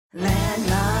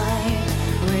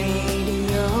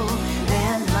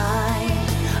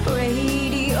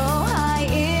high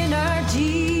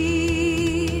energy,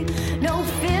 no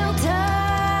filter.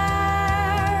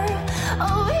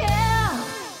 Oh yeah.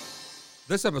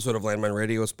 This episode of Landmine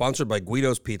Radio is sponsored by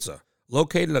Guido's Pizza.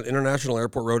 Located on International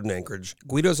Airport Road in Anchorage,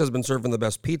 Guido's has been serving the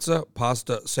best pizza,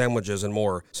 pasta, sandwiches, and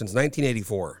more since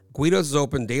 1984. Guido's is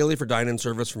open daily for dine-in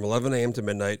service from 11 a.m. to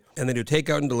midnight, and they do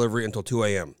takeout and delivery until 2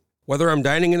 a.m. Whether I'm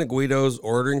dining in at Guido's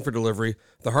or ordering for delivery,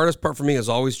 the hardest part for me is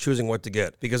always choosing what to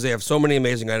get because they have so many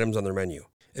amazing items on their menu.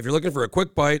 If you're looking for a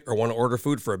quick bite or want to order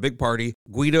food for a big party,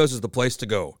 Guido's is the place to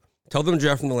go. Tell them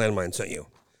Jeff from the Landmine sent you.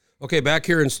 Okay, back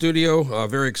here in studio,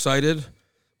 very excited.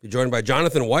 Be joined by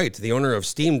Jonathan White, the owner of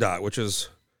SteamDot, which is,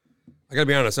 I gotta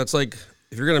be honest, that's like,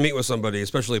 if you're gonna meet with somebody,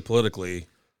 especially politically,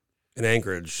 in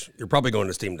Anchorage, you're probably going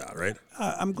to SteamDot, right?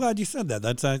 I'm glad you said that.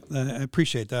 I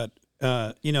appreciate that.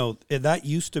 That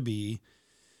used to be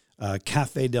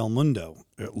Cafe Del Mundo,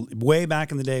 way back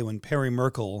in the day when Perry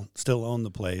Merkel still owned the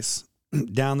place,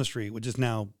 down the street, which is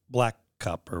now Black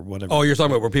Cup or whatever. Oh, you're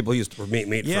talking about where people used to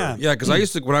meet. Yeah. Yeah, because I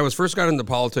used to, when I first got into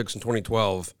politics in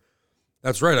 2012,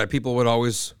 that's right. People would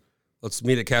always, let's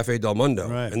meet at Cafe Del Mundo.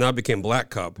 Right. And that became Black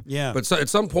Cup. Yeah. But at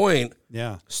some point,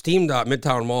 Yeah. SteamDot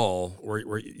Midtown Mall,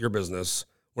 where your business,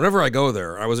 whenever I go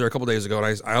there, I was there a couple days ago,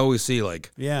 and I always see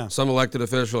some elected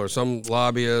official or some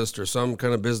lobbyist or some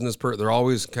kind of business person. They're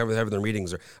always having their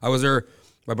meetings there. I was there.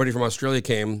 My buddy from Australia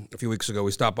came a few weeks ago.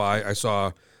 We stopped by. I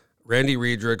saw Randy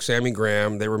Riedrich, Sammy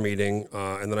Graham. They were meeting.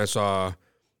 And then I saw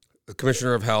the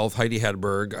Commissioner of Health, Heidi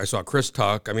Hedberg. I saw Chris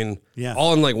Tuck. I mean,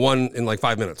 all in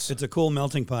 5 minutes. It's a cool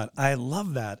melting pot. I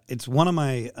love that. It's one of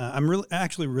my, I'm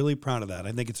really proud of that.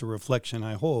 I think it's a reflection,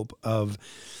 I hope, of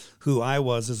who I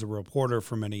was as a reporter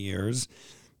for many years.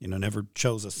 Never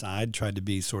chose a side, tried to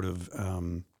be sort of,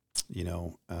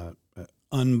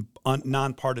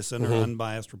 nonpartisan or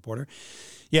unbiased reporter.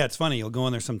 Yeah, it's funny. You'll go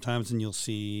in there sometimes and you'll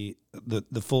see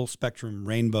the full spectrum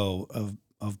rainbow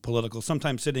of political,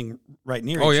 sometimes sitting right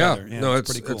near each other. Yeah, no,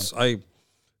 it's pretty cool.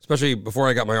 Especially before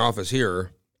I got my office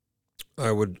here,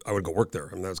 I would go work there.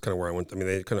 I mean, that's kind of where I went. I mean,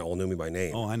 they kind of all knew me by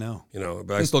name. Oh, I know.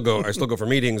 But I still go for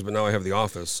meetings, but now I have the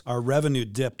office. Our revenue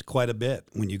dipped quite a bit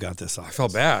when you got this office. I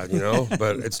felt bad,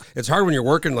 but it's hard when you're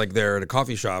working like there at a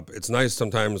coffee shop. It's nice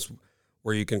sometimes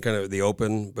where you can kind of the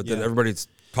open, but then everybody's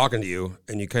talking to you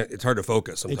and it's hard to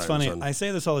focus sometimes. It's funny. I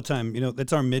say this all the time.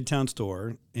 That's our Midtown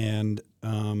store. And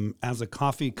as a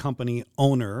coffee company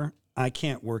owner, I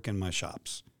can't work in my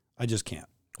shops. I just can't.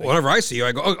 Whenever I see you,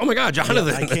 I go, oh my God, Jonathan.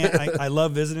 Yeah, I can't. I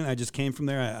love visiting. I just came from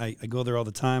there. I go there all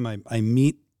the time. I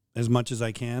meet as much as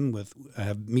I can I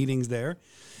have meetings there.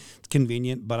 It's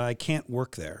convenient, but I can't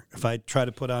work there. If I try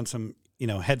to put on some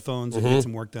headphones and get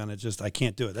some work done, I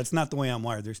can't do it. That's not the way I'm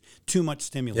wired. There's too much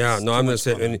stimulus. Yeah, no, I'm the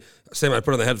same. And same, I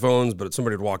put on the headphones, but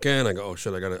somebody would walk in, I go, oh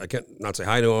shit, I can't not say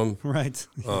hi to them. Right.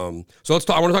 So let's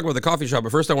talk. I want to talk about the coffee shop,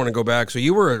 but first I want to go back. So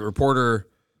you were a reporter,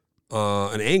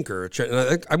 an anchor,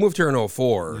 and I moved here in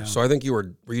 2004. So I think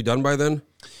were you done by then?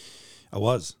 I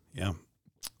was, yeah.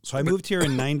 So I moved here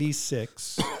in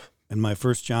 96, and my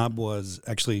first job was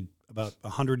actually about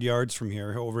 100 yards from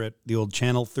here, over at the old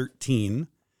Channel 13.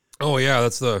 Oh yeah,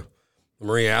 that's the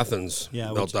Marie Athens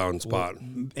meltdown spot.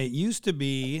 It used to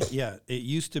be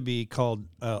called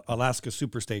Alaska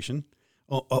Superstation.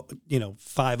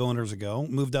 5 owners ago.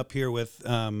 Moved up here with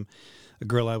a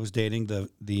girl I was dating, the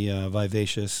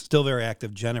vivacious, still very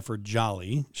active Jennifer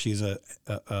Jolly. She's a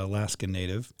Alaskan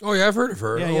native. Oh yeah, I've heard of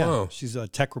her. Yeah. Wow. She's a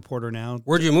tech reporter now.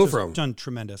 Where'd you move from? Done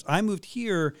tremendous. I moved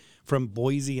here from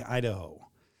Boise, Idaho.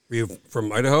 Were you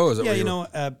from Idaho? Is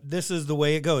that this is the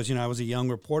way it goes. I was a young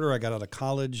reporter. I got out of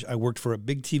college. I worked for a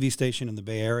big TV station in the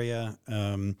Bay Area,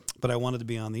 but I wanted to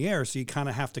be on the air, so you kind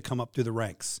of have to come up through the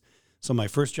ranks. So my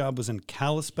first job was in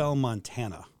Kalispell,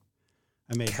 Montana.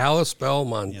 I made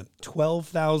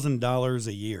 $12,000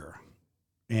 a year.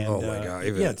 And, oh my God!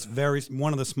 It's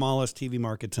one of the smallest TV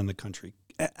markets in the country.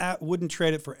 I wouldn't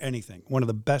trade it for anything. One of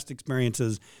the best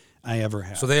experiences I ever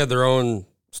had. So they had their own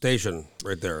station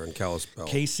right there in Kalispell.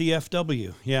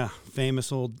 KCFW,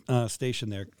 famous old station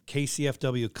there.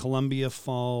 KCFW, Columbia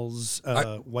Falls,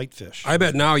 Whitefish. I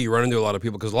bet now you run into a lot of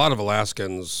people because a lot of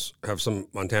Alaskans have some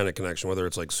Montana connection, whether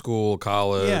it's like school,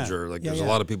 college, or there's a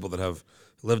lot of people that have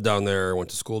lived down there, went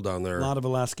to school down there. A lot of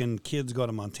Alaskan kids go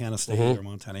to Montana State or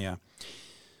Montana,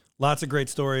 Lots of great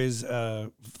stories.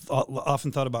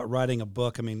 Often thought about writing a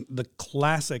book. I mean, the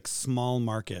classic small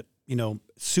market,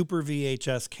 super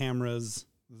VHS cameras.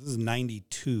 This is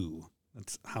 92.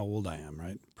 That's how old I am,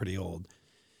 right? Pretty old.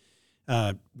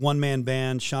 One-man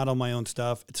band, shot all my own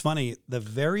stuff. It's funny, the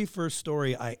very first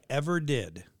story I ever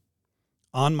did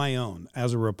on my own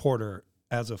as a reporter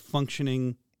as a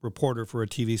functioning reporter for a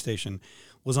TV station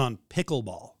was on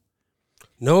pickleball.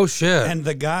 No shit. And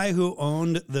the guy who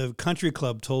owned the country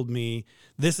club told me,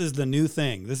 this is the new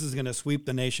thing. This is going to sweep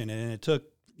the nation. And it took,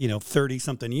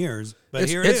 30-something years. But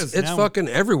here it is. It's fucking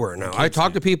everywhere now. I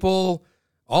talk to people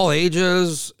all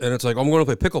ages, and it's like, I'm going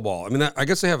to play pickleball. I mean, I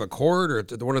guess they have a court or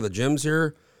at one of the gyms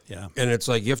here. Yeah. And it's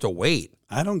like, you have to wait.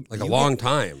 I don't. Like a long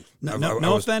time.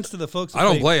 No offense to the folks. I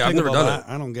don't play. I've never done it.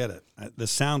 I don't get it. The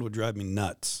sound would drive me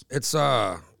nuts. It's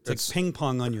like ping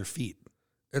pong on your feet.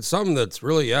 It's something that's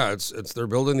really, it's they're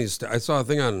building these. I saw a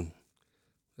thing on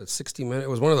 60 Minutes. It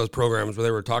was one of those programs where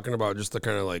they were talking about just the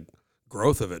kind of like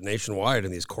growth of it nationwide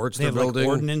and these courts they're building.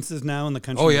 Like ordinances now in the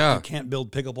country. Oh yeah, you can't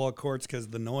build pickleball courts because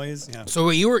the noise. Yeah. So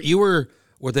you were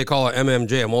what they call a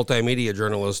MMJ, a multimedia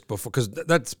journalist, before, because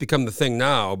that's become the thing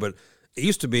now. But it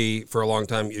used to be for a long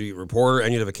time you'd be a reporter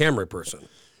and you'd have a camera person.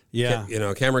 Yeah,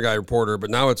 a camera guy, reporter. But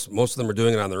now it's most of them are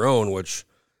doing it on their own, which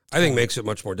I think makes it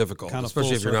much more difficult,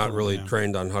 especially if you're not really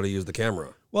trained on how to use the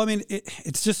camera. Well, I mean,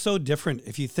 it's just so different.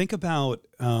 If you think about,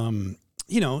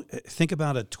 think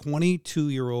about a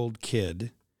 22-year-old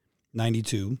kid,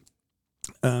 92,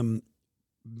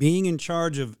 being in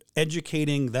charge of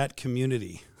educating that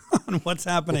community on what's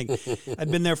happening. I'd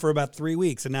been there for about 3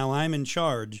 weeks, and now I'm in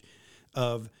charge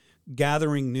of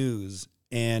gathering news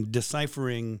and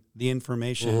deciphering the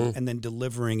information and then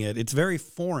delivering it. It's very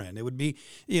foreign. It would be,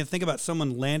 think about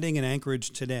someone landing in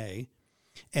Anchorage today,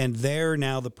 and they're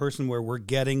now the person where we're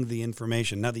getting the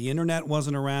information. Now, the internet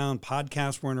wasn't around,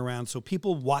 podcasts weren't around, so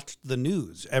people watched the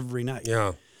news every night.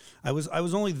 Yeah. I was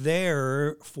only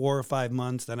there 4 or 5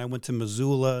 months. Then I went to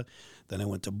Missoula. Then I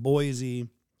went to Boise.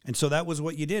 And so that was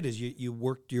what you did, is you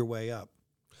worked your way up.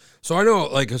 So I know,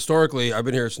 like, historically, I've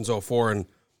been here since 2004, and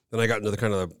then I got into the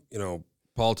kind of,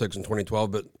 politics in 2012.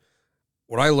 But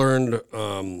what I learned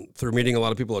through meeting a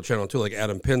lot of people at Channel 2, like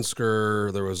Adam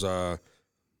Pinsker, there was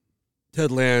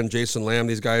Ted Land, Jason Lamb,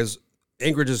 these guys,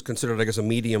 Anchorage is considered, I guess, a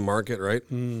medium market, right?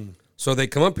 Mm. So they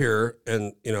come up here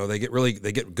and, they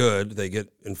get good, they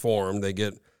get informed, they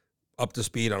get up to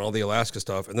speed on all the Alaska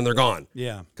stuff, and then they're gone.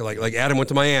 Yeah. Like Adam went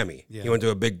to Miami. Yeah. He went to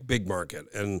a big market.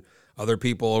 And other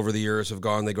people over the years have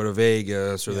gone, they go to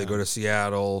Vegas or they go to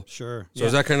Seattle. Sure. So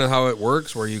is that kind of how it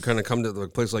works, where you kind of come to a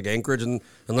place like Anchorage, and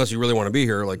unless you really want to be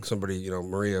here, like somebody,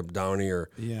 Maria Downey or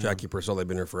Jackie Purcell, they've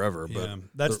been here forever. But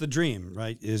that's the dream,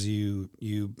 right? Is you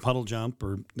puddle jump,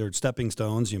 or they're stepping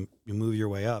stones, you move your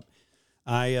way up.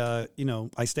 I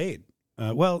stayed.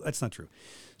 Well, that's not true.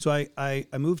 So I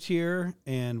moved here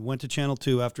and went to Channel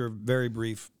 2 after a very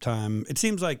brief time. It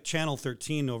seems like Channel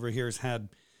 13 over here has had,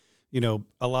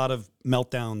 a lot of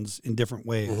meltdowns in different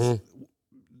ways. Mm-hmm.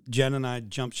 Jen and I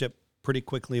jumped ship pretty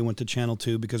quickly and went to Channel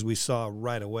 2 because we saw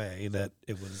right away that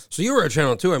it was... So you were at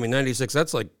Channel 2, 96,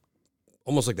 that's like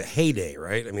almost like the heyday,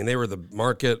 right? I mean, they were the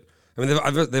market. I mean,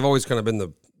 they've always kind of been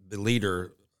the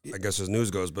leader, I guess, as news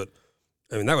goes, but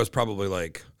I mean, that was probably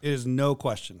like... It is no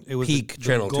question. It was peak the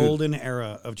Channel 2. Golden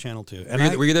era of Channel 2.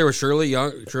 And were you there with Shirley?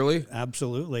 Shirley?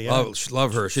 Absolutely, yeah.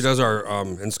 Love her. She does our...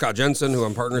 and Scott Jensen, who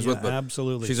I'm partners with. But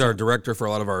absolutely. She's our director for a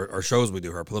lot of our shows we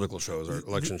do, our political shows, our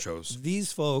election shows.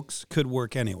 These folks could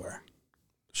work anywhere.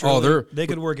 Shirley, they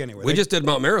could work anywhere. We just did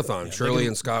Mount Marathon. Shirley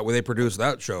and Scott, they produced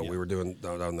that show we were doing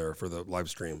down there for the live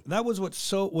stream. That was what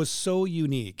was so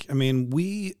unique. I mean,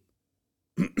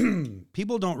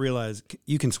 people don't realize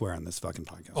you can swear on this fucking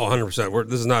podcast. Oh, 100%.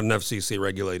 This is not an FCC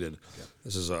regulated. Yeah.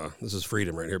 This is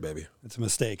freedom right here, baby. It's a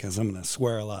mistake, because I'm going to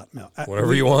swear a lot. No,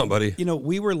 whatever you want, buddy.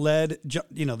 We were led.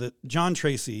 John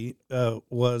Tracy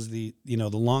was the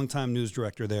longtime news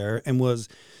director there, and was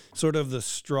sort of the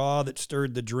straw that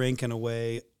stirred the drink in a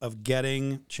way of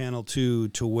getting Channel 2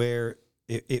 to where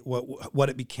what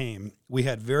it became. We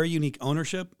had very unique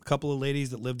ownership. A couple of ladies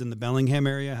that lived in the Bellingham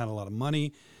area had a lot of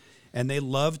money, and they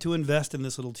loved to invest in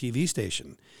this little TV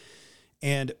station.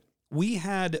 And we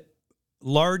had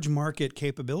large market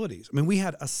capabilities. I mean, we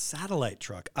had a satellite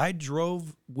truck. I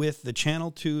drove with the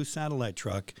Channel 2 satellite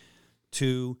truck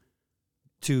to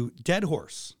Dead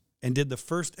Horse and did the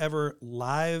first ever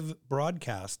live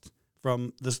broadcast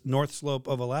from the North Slope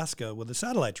of Alaska with a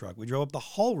satellite truck. We drove up the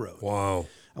Hall Road. Wow.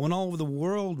 I went all over the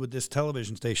world with this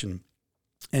television station.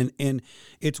 And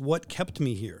it's what kept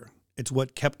me here. It's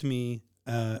what kept me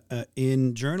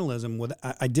in journalism.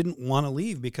 I didn't want to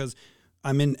leave, because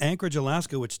I'm in Anchorage,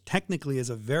 Alaska, which technically is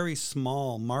a very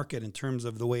small market in terms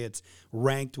of the way it's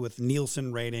ranked with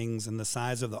Nielsen ratings and the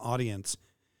size of the audience.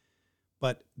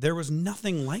 But there was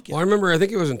nothing like it. Well, I remember, I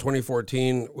think it was in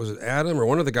 2014, was it Adam or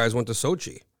one of the guys went to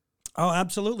Sochi? Oh,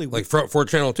 absolutely. Like for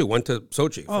Channel 2, went to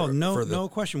Sochi. No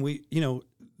question. We,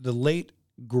 the late,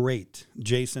 great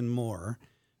Jason Moore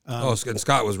And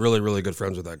Scott was really, really good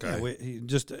friends with that guy. Yeah,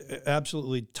 just an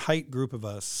absolutely tight group of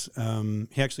us.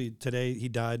 He actually he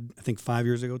died, I think 5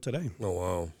 years ago today.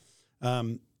 Oh,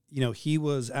 wow. He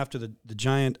was after the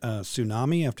giant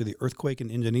tsunami, after the earthquake in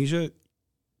Indonesia,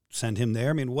 send him there.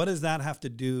 I mean, what does that have to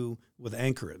do with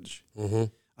Anchorage? Mm-hmm.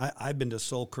 I've been to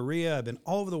Seoul, Korea. I've been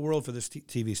all over the world for this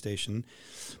TV station.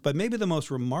 But maybe the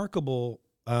most remarkable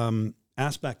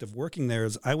aspect of working there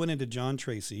is I went into John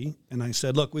Tracy and I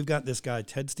said, look, we've got this guy,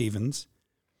 Ted Stevens.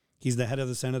 He's the head of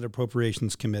the Senate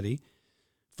Appropriations Committee.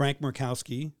 Frank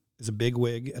Murkowski is a big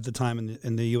wig at the time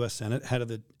in the U.S. Senate, head of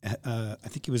the, I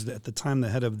think he was at the time the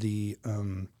head of the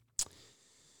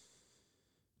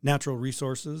Natural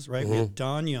Resources, right? Mm-hmm. We had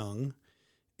Don Young,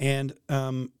 and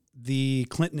the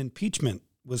Clinton impeachment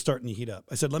was starting to heat up.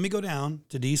 I said, let me go down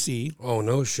to D.C. Oh,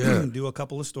 no shit. Do a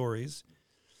couple of stories.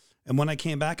 And when I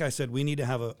came back, I said, we need to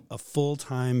have a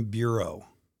full-time bureau.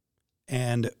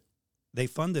 And they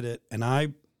funded it. And I,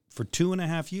 for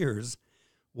 2.5 years,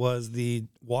 was the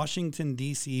Washington,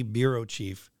 D.C. bureau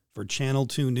chief for Channel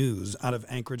 2 News out of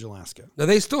Anchorage, Alaska. Now,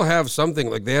 they still have something,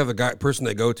 like they have a person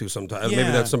they go to sometimes. Yeah.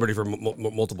 Maybe that's somebody from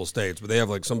multiple states, but they have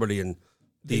like somebody in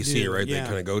D.C., right? Yeah. They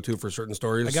kind of go to for certain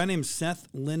stories. A guy named Seth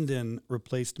Linden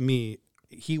replaced me.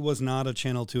 He was not a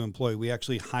Channel 2 employee. We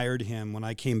actually hired him when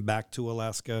I came back to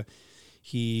Alaska.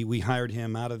 We hired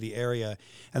him out of the area.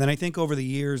 And then I think over the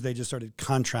years, they just started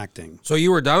contracting. So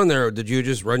you were down there. Did you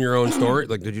just run your own story?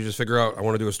 Like, did you just figure out, I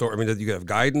want to do a story? I mean, did you have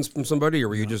guidance from somebody, or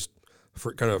were you just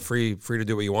kind of free to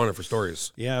do what you wanted for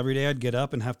stories? Yeah, every day I'd get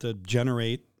up and have to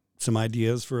generate some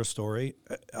ideas for a story.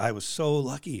 I was so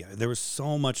lucky. There was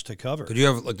so much to cover. Could you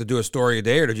have to do a story a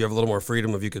day, or did you have a little more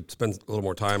freedom if you could spend a little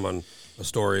more time on a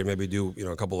story and maybe do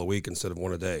a couple a week instead of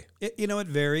one a day? It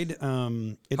varied.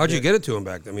 How'd you get it to him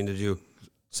back then? I mean, did you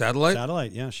satellite?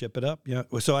 Satellite, yeah, ship it up. Yeah.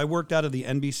 So I worked out of the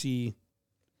NBC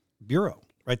bureau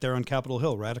right there on Capitol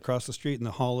Hill, right across the street in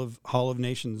the Hall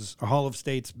of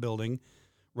States building,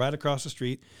 right across the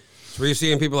street. So were you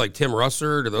seeing people like Tim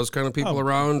Russert or those kind of people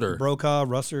around? Or Brokaw,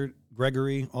 Russert,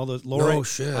 Gregory, all those. Laura, no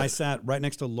shit. I sat right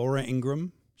next to Laura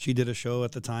Ingraham. She did a show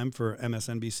at the time for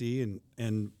MSNBC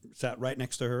and sat right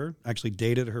next to her. Actually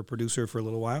dated her producer for a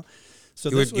little while. So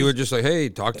you would just like, hey,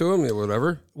 talk to him,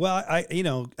 whatever? Well, I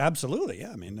absolutely,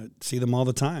 yeah. I mean, I see them all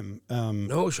the time.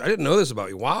 No, I didn't know this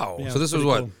about you. Wow. Yeah, so this was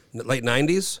what, late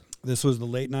 90s? This was the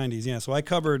late 90s, yeah. So I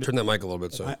covered... Turn that mic a little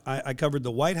bit. So I covered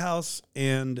the White House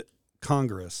and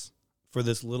Congress for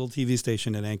this little TV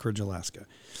station in Anchorage, Alaska.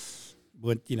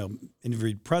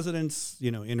 Interviewed presidents,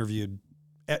 interviewed,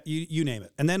 you name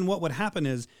it. And then what would happen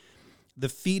is the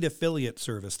feed affiliate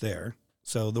service there,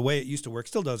 so the way it used to work,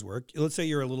 still does work. Let's say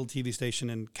you're a little TV station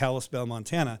in Kalispell,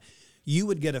 Montana. You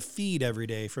would get a feed every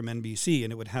day from NBC,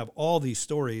 and it would have all these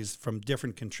stories from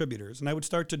different contributors. And I would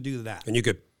start to do that. And you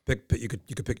could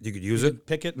use it?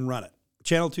 Pick it and run it.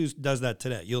 Channel 2 does that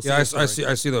today. You'll see. Yeah,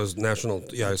 I see those national.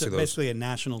 Yeah, I see those. Basically a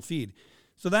national feed.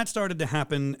 So that started to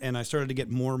happen, and I started to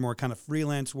get more and more kind of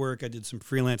freelance work. I did some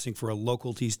freelancing for a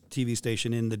local TV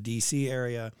station in the D.C.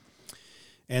 area,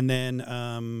 and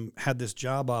then had this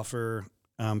job offer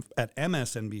at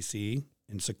MSNBC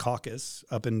in Secaucus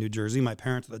up in New Jersey. My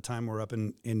parents at the time were up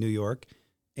in New York,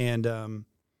 and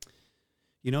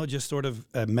just sort of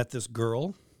met this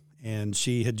girl, and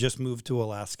she had just moved to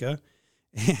Alaska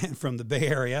from the Bay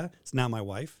Area. It's now my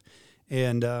wife.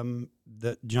 And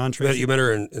John Tracy. You met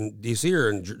her in D.C. or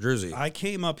in Jersey? I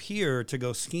came up here to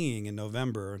go skiing in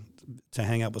November to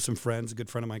hang out with some friends. A good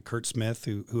friend of mine, Kurt Smith,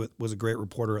 who was a great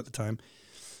reporter at the time.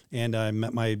 And I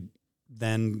met my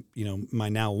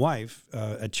now wife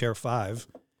at Chair 5.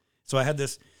 So I had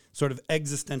this sort of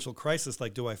existential crisis,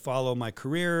 like, do I follow my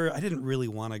career? I didn't really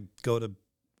want to go to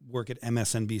work at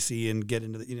MSNBC and get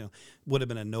into would have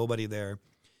been a nobody there.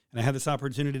 And I had this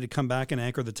opportunity to come back and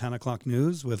anchor the 10 o'clock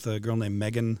news with a girl named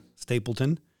Megan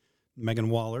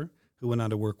Waller, who went on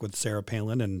to work with Sarah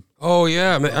Palin and. Oh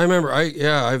yeah, I remember.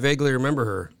 I vaguely remember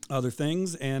her. Other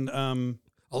things, and a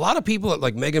lot of people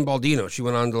like Megan Baldino. She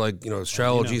went on to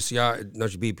Shell, GCI,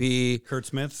 BP. Kurt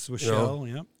Smith's with Shell.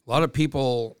 Yeah, a lot of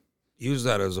people use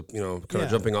that as a kind of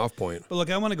jumping off point. But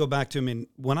look, I want to go back to,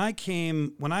 when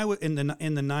I was in the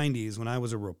 90s, when I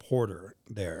was a reporter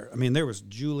there, there was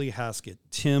Julie Haskett,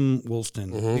 Tim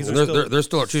Woolston. Mm-hmm. They're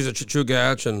still she's at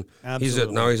Chugach, and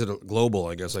Absolutely. he's at Global,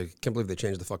 I guess. I can't believe they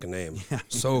changed the fucking name. Yeah,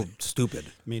 so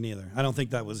stupid. Me neither. I don't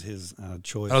think that was his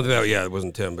choice. I don't think it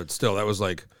wasn't Tim, but still, that was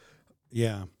like,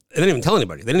 yeah. They didn't even tell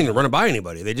anybody. They didn't even run it by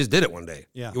anybody. They just did it one day.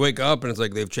 Yeah. You wake up and it's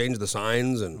like they've changed the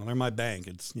signs and. Well, they're my bank.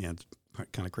 It's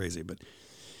kind of crazy, but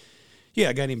yeah,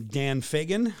 a guy named Dan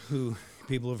Fagan, who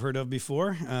people have heard of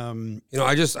before.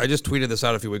 I just tweeted this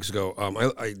out a few weeks ago.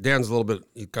 Dan's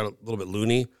he got a little bit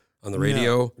loony. on the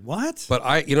radio. No. What?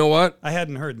 But you know what? I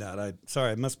hadn't heard that.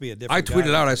 Sorry, it must be a different. I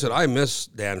tweeted guy. out. I said I miss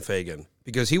Dan Fagan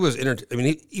because he was.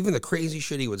 Even the crazy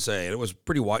shit he would say, and it was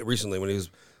pretty wide recently when he was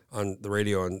on the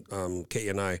radio on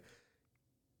KTUU.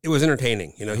 It was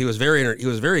entertaining. He was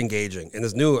very engaging. And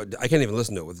this new, I can't even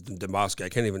listen to it with Demboski.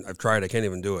 I've tried. I can't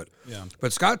even do it. Yeah.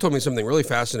 But Scott told me something really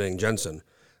fascinating, Jensen,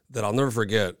 that I'll never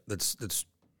forget. That's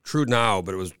true now,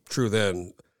 but it was true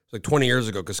then. Like 20 years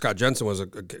ago, because Scott Jensen was a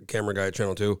camera guy at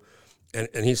Channel 2.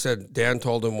 And he said, Dan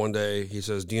told him one day, he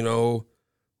says, do you know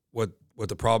what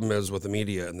the problem is with the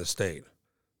media in the state?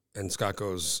 And Scott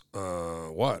goes,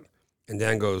 what? And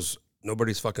Dan goes,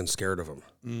 nobody's fucking scared of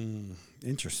him.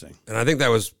 Interesting. And I think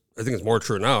it's more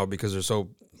true now because there's so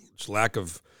much lack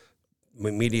of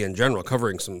media in general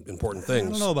covering some important things.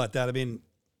 I don't know about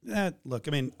that. Look,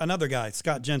 another guy,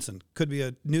 Scott Jensen, could be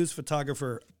a news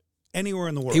photographer anywhere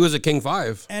in the world. He was at King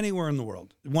 5. Anywhere in the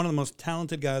world. One of the most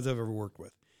talented guys I've ever worked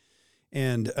with.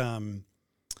 And,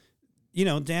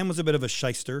 Dan was a bit of a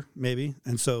shyster, maybe.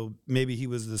 And so maybe he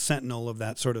was the sentinel of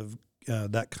that sort of,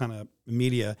 that kind of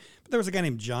media. But there was a guy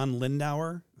named John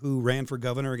Lindauer who ran for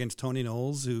governor against Tony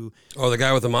Knowles, who... Oh, the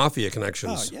guy with the mafia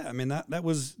connections. Oh, yeah. That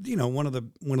was, one of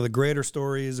the greater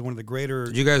stories, one of the greater...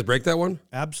 Did you guys break that one?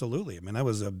 Absolutely. I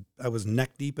was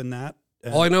neck deep in that.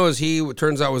 All I know is it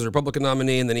turns out was a Republican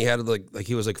nominee, and then he had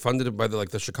he was funded by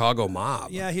the Chicago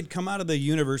mob. Yeah, he'd come out of the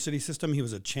university system. He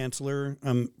was a chancellor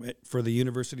for the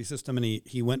university system, and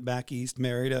he went back east,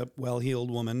 married a well-heeled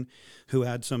woman who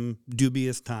had some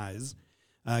dubious ties.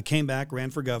 Came back, ran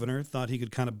for governor, thought he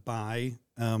could kind of buy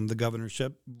the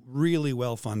governorship. Really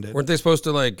well funded. Weren't they supposed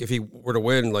to if he were to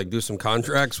win, do some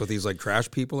contracts with these trash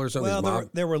people or something?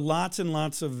 Well, there were lots and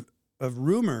lots of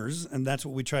rumors, and that's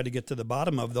what we tried to get to the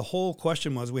bottom of. The whole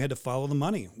question was we had to follow the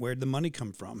money. Where'd the money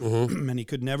come from? Mm-hmm. And he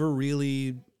could never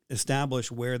really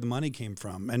establish where the money came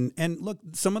from. And look,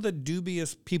 some of the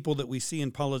dubious people that we see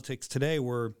in politics today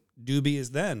were dubious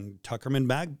then. Tuckerman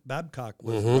Babcock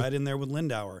was right in there with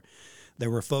Lindauer.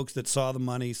 There were folks that saw the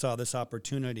money, saw this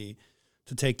opportunity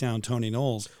to take down Tony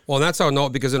Knowles. Well, and that's how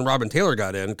because then Robin Taylor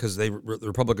got in because the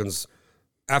Republicans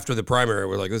after the primary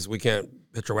were like, we can't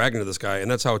hitch our wagon to this guy.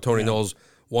 And that's how Tony Knowles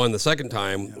won the second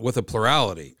time with a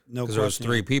plurality. No, because there was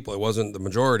 3 people. It wasn't the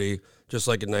majority, just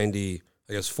like in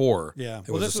 94. Yeah.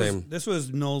 It was the same. This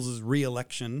was Knowles'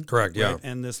 re-election. Correct, yeah. Right?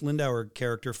 And this Lindauer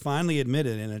character finally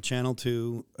admitted in a Channel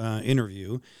 2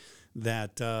 interview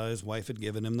that his wife had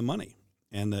given him the money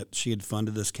and that she had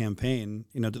funded this campaign,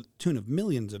 to the tune of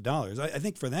millions of dollars. I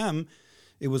think for them,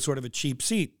 it was sort of a cheap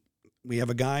seat. We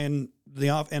have a guy in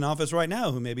office right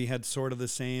now who maybe had sort of the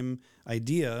same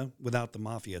idea without the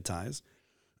mafia ties.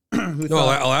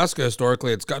 Alaska,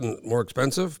 historically, it's gotten more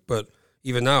expensive, but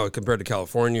even now, compared to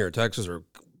California or Texas or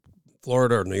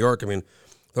Florida or New York, look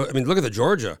at the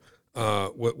Georgia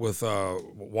with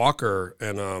Walker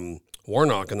and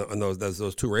Warnock and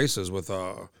those 2 races with,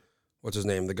 what's his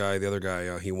name, the other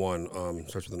guy, he won,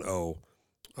 starts with an O,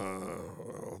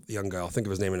 the young guy, I'll think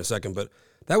of his name in a second, but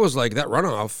that was that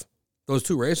runoff. Those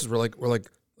 2 races were like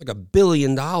 $1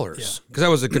 billion because that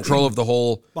was the control of the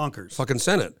whole bonkers fucking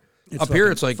Senate. Up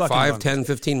here, it's 5, 10,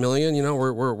 15 million.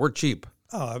 We're cheap.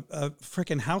 Oh, a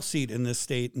freaking house seat in this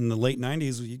state in the late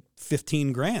 90s was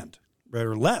 $15,000, right,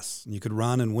 or less. And you could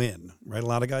run and win, right? A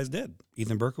lot of guys did.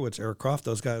 Ethan Berkowitz, Eric Croft,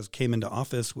 those guys came into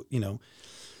office.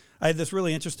 I had this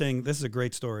really interesting. This is a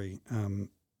great story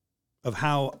of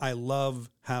how I love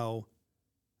how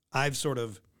I've sort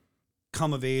of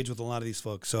come of age with a lot of these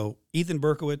folks. So Ethan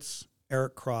Berkowitz,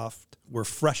 Eric Croft were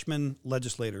freshman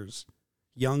legislators,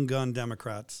 young gun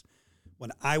Democrats,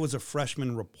 when I was a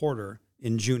freshman reporter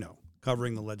in Juneau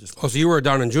covering the legislature. Oh, so you were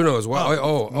down in Juneau as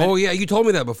well? Yeah, you told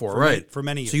me that before, right? For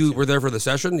many years. So you were there for the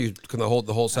session? The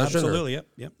whole session? Absolutely,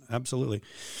 yep, absolutely.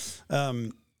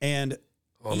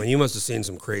 You must have seen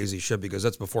some crazy shit because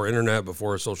that's before internet,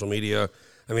 before social media.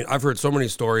 I've heard so many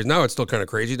stories. Now it's still kind of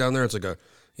crazy down there. It's like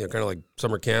kind of like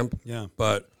summer camp. Yeah.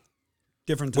 But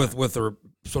different time. with the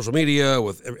social media,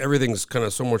 with everything's kind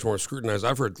of so much more scrutinized.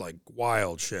 I've heard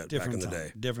wild shit back in the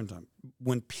day. Different time.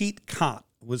 When Pete Cott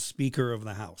was Speaker of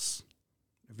the House,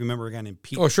 if you remember a guy named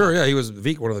Pete. Oh, sure, yeah, he was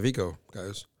one of the Vico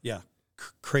guys. Yeah,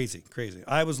 crazy.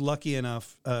 I was lucky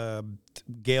enough.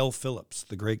 Gail Phillips,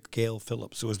 the great Gail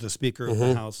Phillips, who was the Speaker of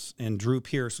the House, and Drew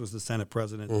Pierce was the Senate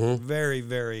President. Very,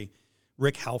 very.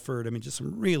 Rick Halford. Just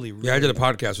some really. Yeah, I did a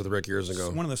podcast with Rick years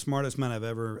ago. One of the smartest men I've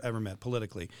ever met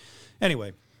politically.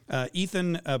 Anyway,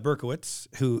 Ethan Berkowitz,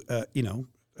 who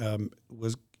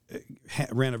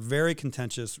ran a very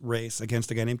contentious race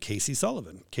against a guy named Casey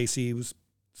Sullivan. Casey was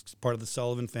part of the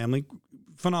Sullivan family.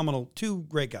 Phenomenal, 2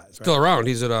 great guys. Right? Still around.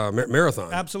 He's at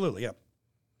Marathon. Absolutely, yeah.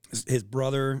 His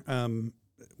brother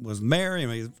was mayor.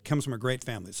 He comes from a great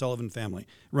family, Sullivan family.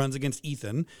 Runs against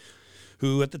Ethan,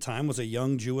 who at the time was a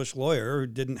young Jewish lawyer who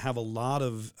didn't have a lot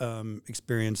of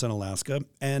experience in Alaska,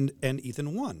 and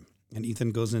Ethan won. And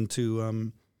Ethan goes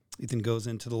into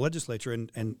the legislature,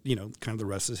 and kind of the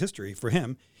rest is history for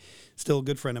him. Still a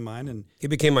good friend of mine, and he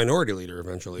became minority leader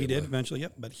eventually. He did eventually,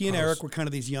 yep. But he and Eric were kind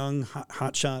of these young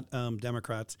hotshot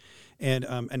Democrats,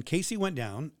 and Casey went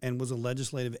down and was a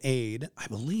legislative aide. I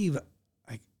believe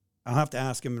I'll have to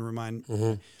ask him and remind.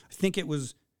 I think it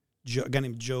was a guy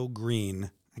named Joe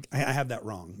Green. I have that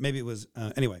wrong. Maybe it was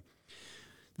anyway.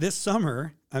 This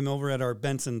summer, I'm over at our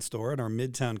Benson store at our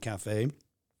Midtown Cafe.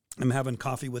 I'm having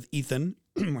coffee with Ethan.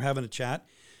 We're having a chat,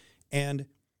 and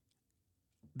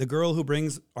the girl who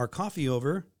brings our coffee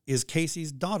over is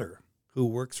Casey's daughter, who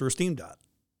works for SteamDot.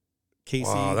 Casey,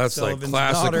 wow, that's Sullivan's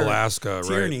like classic daughter, Alaska,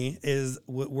 Tierney, is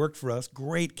worked for us.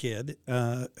 Great kid.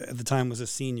 At the time was a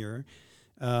senior,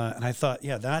 and I thought,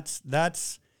 yeah,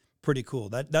 that's pretty cool.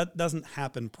 That doesn't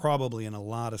happen probabty in a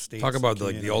lot of states. Talk about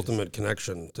the ultimate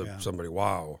connection to somebody.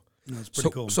 Wow, that's pretty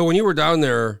cool. So when you were down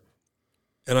there,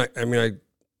 and I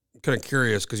kind of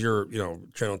curious because you're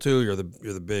Channel 2, you're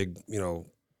the big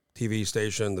TV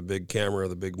station, the big camera,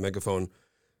 the big megaphone.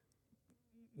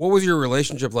 What was your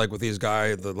relationship like with these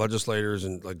guys, the legislators,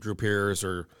 and like Drew Pierce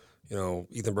or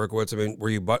Ethan Berkowitz? I mean, were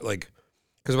you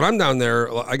because when I'm down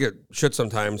there, I get shit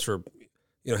sometimes for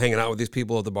hanging out with these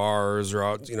people at the bars or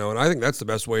out, and I think that's the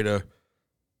best way to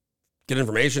get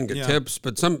information, get tips.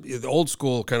 But the old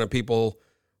school kind of people,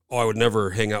 I would never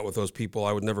hang out with those people.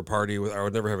 I would never party with. I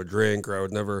would never have a drink, or I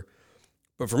would never.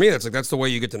 But for me, that's the way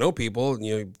you get to know people.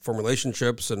 And, form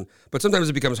relationships, but sometimes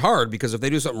it becomes hard because if they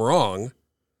do something wrong,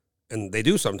 and they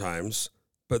do sometimes,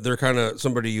 but they're kind of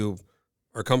somebody you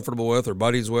are comfortable with, or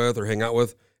buddies with, or hang out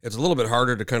with, it's a little bit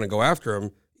harder to kind of go after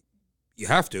them. You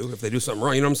have to if they do something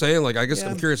wrong. You know what I'm saying? Like I guess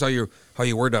I'm curious how you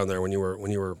were down there when you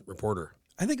were a reporter.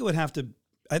 I think it would have to.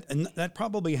 And that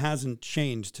probably hasn't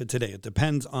changed to today. It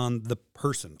depends on the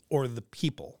person or the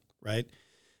people, right?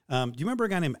 Do you remember a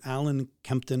guy named Alan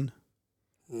Kempton?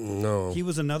 No. He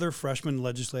was another freshman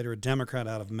legislator, a Democrat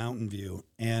out of Mountain View.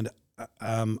 And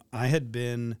I'd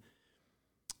been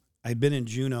in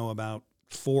Juneau about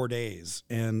 4 days,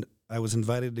 and I was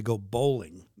invited to go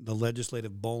bowling, the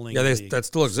legislative bowling league. That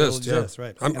still exists.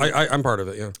 Right. I'm part of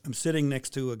it, yeah. I'm sitting next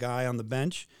to a guy on the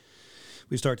bench.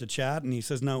 We start to chat, and he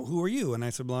says, "No, who are you?" And I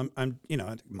said, "Well, I'm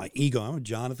my ego. I'm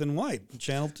Jonathan White,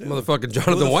 Channel 2. Motherfucking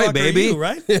Jonathan White, baby. Are you,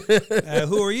 right?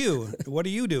 Who are you? What do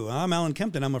you do?" "I'm Alan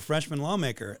Kempton. I'm a freshman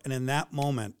lawmaker." And in that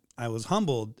moment, I was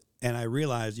humbled, and I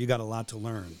realized you got a lot to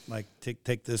learn. Like,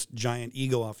 take this giant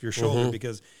ego off your shoulder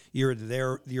because you're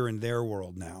in their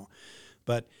world now.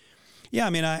 But yeah, I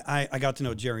mean, I got to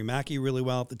know Jerry Mackey really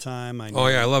well at the time. I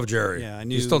love Jerry. Yeah, I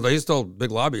knew. He's still a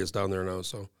big lobbyist down there now.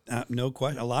 So no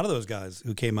question. A lot of those guys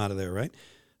who came out of there, right?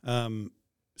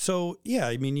 So yeah,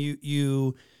 I mean,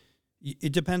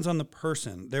 it depends on the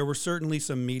person. There were certainly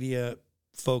some media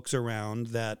folks around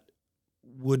that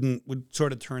would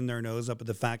sort of turn their nose up at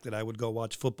the fact that I would go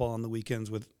watch football on the weekends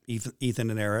with Ethan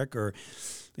and Eric, or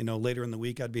later in the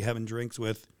week I'd be having drinks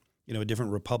with a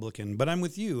different Republican. But I'm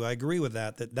with you. I agree with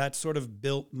that sort of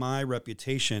built my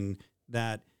reputation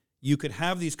that you could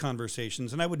have these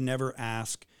conversations, and I would never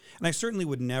ask, and I certainly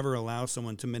would never allow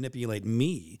someone to manipulate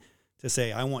me to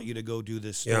say, I want you to go do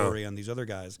this story on these other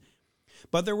guys.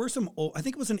 But there were I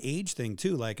think it was an age thing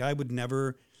too. Like I would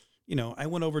never, I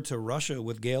went over to Russia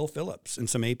with Gail Phillips and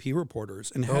some AP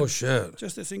reporters and had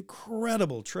just this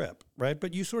incredible trip, right?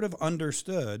 But you sort of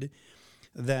understood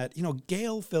that,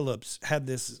 Gail Phillips had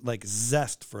this like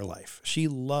zest for life. She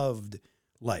loved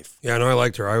life. Yeah, no, I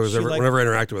liked her. Whenever I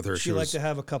interacted with her, she liked to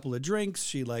have a couple of drinks.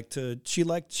 She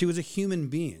was a human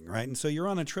being, right? And so you're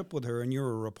on a trip with her and you're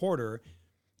a reporter.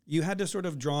 You had to sort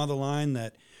of draw the line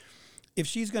that if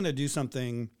she's going to do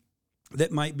something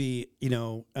that might be,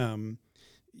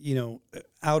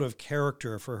 out of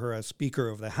character for her as Speaker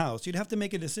of the House, you'd have to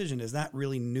make a decision. Is that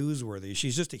really newsworthy?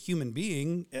 She's just a human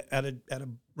being at a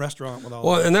restaurant with all.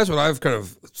 Well, and that's what I've kind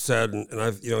of said, and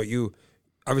I've you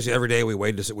obviously every day we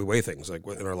weigh things like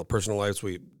in our personal lives.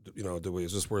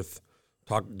 Is this worth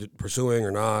pursuing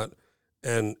or not?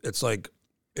 And it's like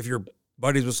if you're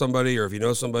buddies with somebody or if you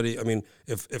know somebody. I mean,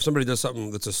 if somebody does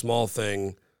something that's a small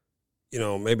thing,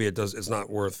 maybe it's not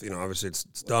worth. Obviously it's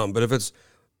dumb, but if it's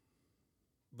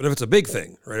a big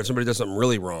thing, right? If somebody does something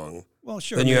really wrong, well,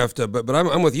 sure, then you have to. But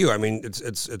I'm with you. I mean,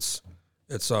 it's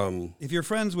if you're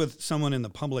friends with someone in the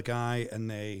public eye and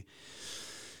they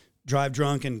drive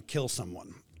drunk and kill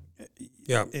someone,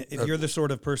 if you're the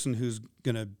sort of person who's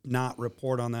going to not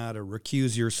report on that or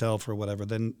recuse yourself or whatever,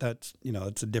 then that's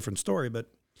it's a different story. But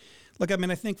Look, I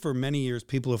mean, I think for many years,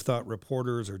 people have thought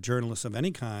reporters or journalists of any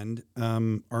kind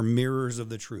are mirrors of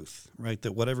the truth, right?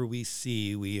 That whatever we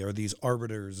see, we are these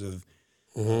arbiters of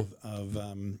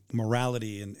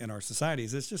morality in our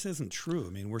societies. This just isn't true. I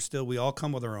mean, we all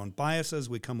come with our own biases.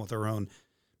 We come with our own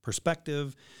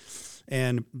perspective.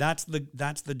 And that's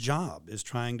the job, is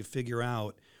trying to figure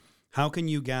out how can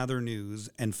you gather news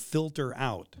and filter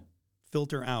out,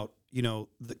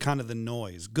 the kind of the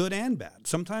noise, good and bad.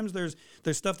 Sometimes there's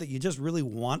stuff that you just really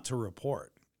want to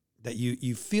report that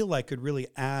you feel like could really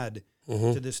add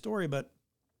to this story, but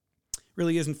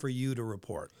really isn't for you to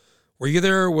report. Were you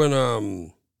there when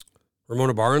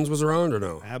Ramona Barnes was around or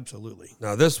no? Absolutely.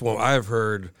 Now this one, I've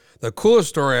heard the coolest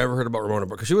story I ever heard about Ramona,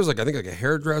 because she was I think a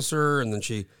hairdresser, and then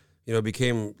she,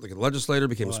 became like a legislator,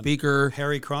 became speaker.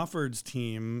 Harry Crawford's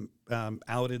team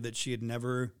outed that she had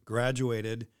never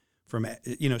graduated from,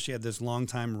 she had this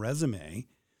long-time resume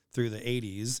through the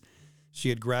 80s. She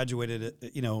had graduated,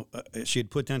 she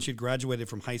had put down she'd graduated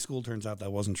from high school. Turns out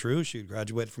that wasn't true. She had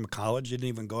graduated from a college, didn't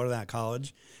even go to that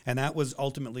college. And that was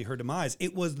ultimately her demise.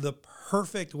 It was the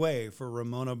perfect way for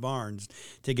Ramona Barnes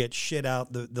to get shit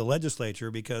out the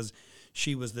legislature, because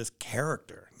she was this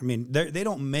character. I mean, they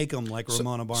don't make them like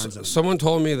Ramona Barnes. Someone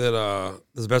told me that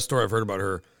this is the best story I've heard about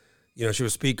her. She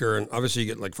was speaker, and obviously you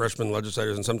get like freshman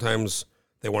legislators, and sometimes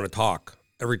they want to talk.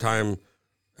 Every time,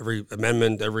 every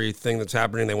amendment, everything that's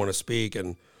happening, they want to speak.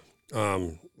 And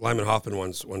Lyman Hoffman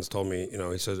once told me,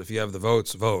 he says, if you have the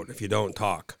votes, vote. If you don't,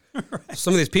 talk. Right.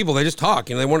 Some of these people, they just talk.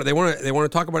 They want to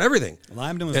talk about everything.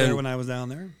 Lyman was there when I was down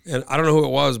there, and I don't know who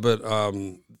it was, but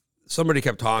somebody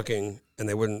kept talking, and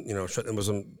they wouldn't, it was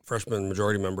a freshman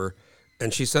majority member,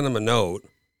 and she sent him a note,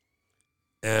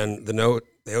 and the note,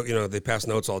 they pass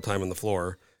notes all the time on the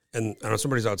floor, and I know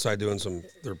somebody's outside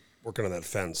they're working on that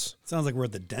fence. Sounds like we're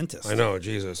at the dentist. I know,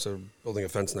 Jesus, they're building a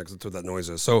fence next to where that noise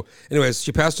is. So anyways,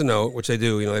 she passed a note, which they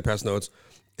do, they pass notes,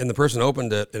 and the person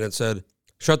opened it, and it said,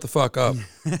 "Shut the fuck up."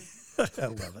 I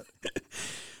love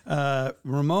it.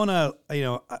 Ramona,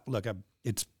 look,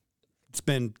 it's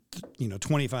been,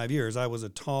 25 years. I was a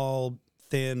tall,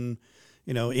 thin,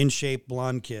 in shape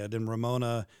blonde kid, and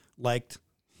Ramona liked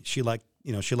her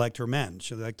men.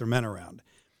 She liked their men around.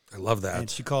 I love that. And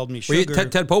she called me sugar.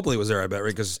 Ted Popley was there, I bet,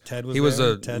 right? Because he was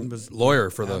a lawyer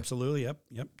for the... Absolutely,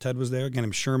 yep. Ted was there. Again,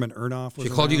 Sherman Ernoff was.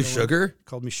 She called you sugar?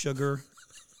 Called me sugar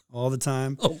all the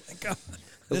time. Oh, my God.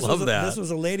 I love that. This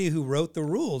was a lady who wrote the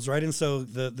rules, right? And so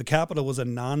the Capitol was a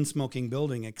non-smoking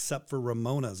building except for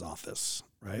Ramona's office,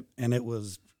 right? And it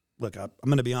was... Look, I'm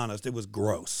going to be honest. It was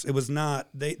gross. It was not.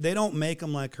 They don't make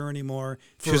them like her anymore.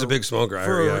 She was a big smoker.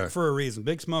 For a reason.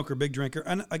 Big smoker, big drinker.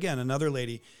 And again, another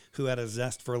lady who had a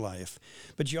zest for life.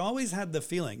 But you always had the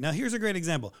feeling. Now, here's a great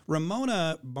example.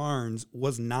 Ramona Barnes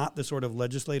was not the sort of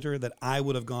legislator that I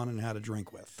would have gone and had a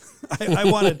drink with. I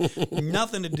wanted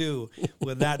nothing to do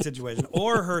with that situation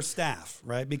or her staff,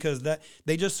 right? Because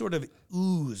they just sort of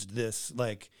oozed this,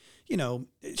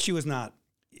 she was not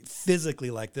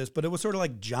physically like this, but it was sort of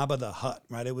like Jabba the Hutt,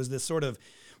 right? It was this sort of,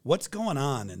 what's going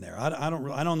on in there? I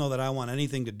don't know that I want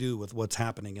anything to do with what's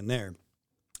happening in there.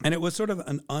 And it was sort of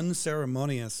an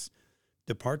unceremonious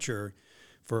departure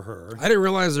for her. I didn't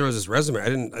realize there was this resume. I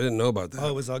didn't know about that. Oh,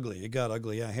 it was ugly. It got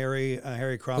ugly. Yeah, Harry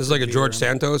Crawford. This is like a George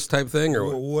Santos type thing,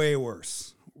 or way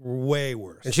worse. Way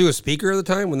worse. And she was speaker at the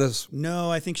time when this?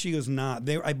 No, I think she was not.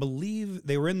 I believe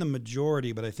they were in the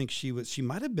majority, but I think she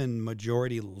might have been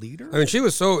majority leader. I mean, she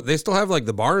was they still have like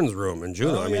the Barnes room in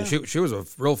Juneau. She was a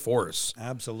real force.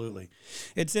 Absolutely.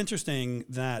 It's interesting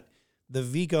that the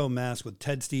Vico mess with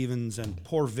Ted Stevens and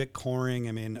poor Vic Coring.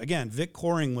 I mean, again, Vic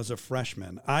Coring was a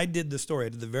freshman. I did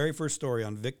the very first story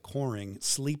on Vic Coring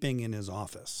sleeping in his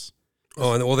office.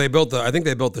 Oh, and they built I think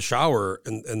they built the shower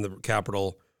in the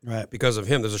Capitol. Right. Because of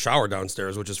him. There's a shower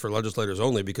downstairs, which is for legislators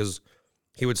only, because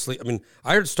he would sleep. I mean,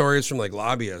 I heard stories from like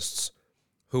lobbyists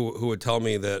who would tell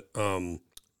me that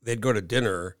they'd go to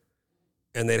dinner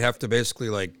and they'd have to basically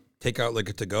like take out like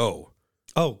a to-go.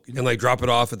 Oh. And like drop it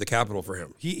off at the Capitol for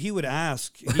him. He would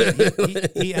ask.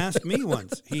 He asked me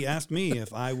once. He asked me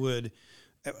if I would.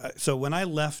 So when I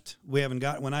left,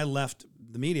 when I left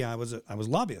the media, I was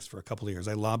lobbyist for a couple of years.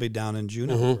 I lobbied down in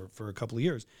Juneau for a couple of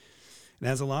years. And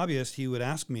as a lobbyist, he would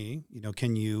ask me,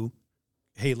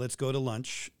 hey, let's go to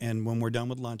lunch. And when we're done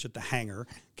with lunch at the hangar,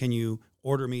 can you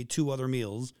order me 2 other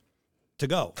meals to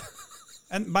go?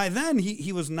 And by then,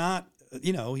 he was not,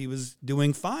 he was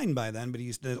doing fine by then, but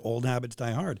he said old habits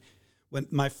die hard. When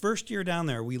my first year down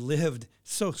there, we lived,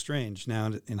 so strange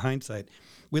now in hindsight,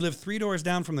 we lived 3 doors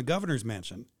down from the governor's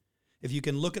mansion. If you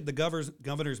can look at the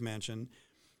governor's mansion,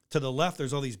 to the left,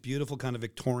 there's all these beautiful kind of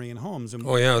Victorian homes.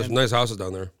 There's nice houses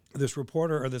down there. This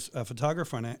reporter or this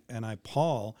photographer and I,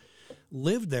 Paul,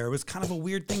 lived there. It was kind of a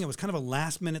weird thing. It was kind of a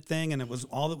last minute thing, and it was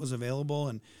all that was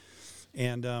available.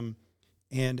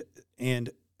 And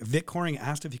Vic Coring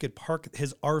asked if he could park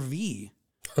his RV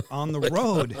on the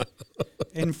road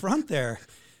in front there.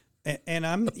 And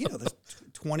I'm, this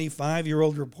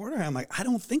 25-year-old reporter. I'm like, I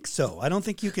don't think so. I don't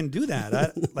think you can do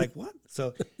that. Like, what?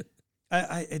 So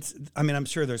I'm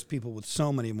sure there's people with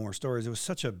so many more stories. It was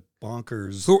such a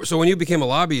bonkers. So when you became a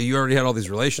lobbyist, you already had all these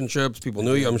relationships. People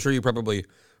knew you. I'm sure you probably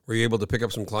were you able to pick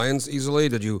up some clients easily.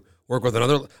 Did you work with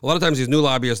another? A lot of times these new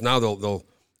lobbyists now they'll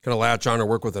kind of latch on or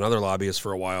work with another lobbyist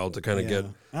for a while to kind of get.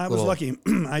 I was lucky.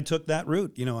 I took that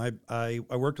route. I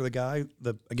worked with a guy,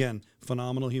 again,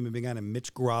 phenomenal human being named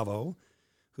Mitch Gravo,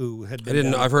 who had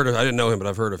been. I didn't know him, but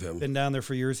I've heard of him. Been down there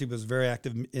for years. He was very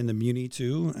active in the Muni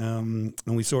too, and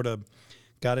we sort of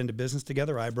got into business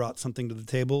together. I brought something to the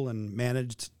table and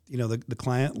managed, the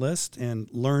client list and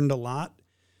learned a lot.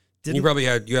 You probably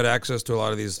had access to a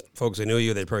lot of these folks. They knew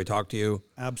you. They probably talked to you.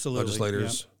 Absolutely,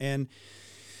 legislators. Yeah. And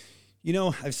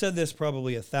I've said this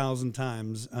probably 1,000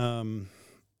 times.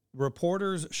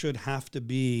 Reporters should have to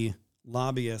be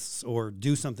lobbyists or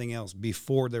do something else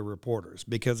before they're reporters.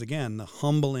 Because again,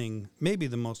 maybe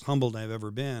the most humbled I've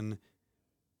ever been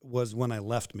was when I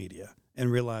left media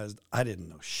and realized I didn't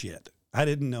know shit. I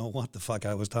didn't know what the fuck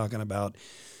I was talking about.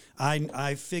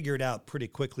 I figured out pretty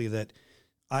quickly that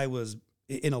I was,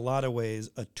 in a lot of ways,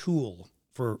 a tool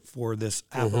for this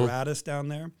apparatus down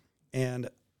there. And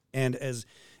as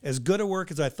good a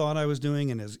work as I thought I was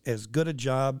doing, and as good a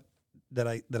job that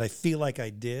I feel like I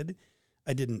did,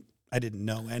 I didn't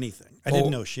know anything. I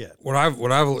didn't know shit.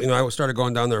 I started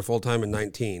going down there full time in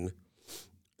 19,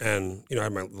 and I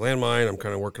had my landmine. I'm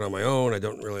kind of working on my own.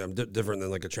 I'm different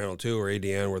than like a Channel 2 or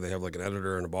ADN where they have like an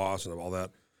editor and a boss and all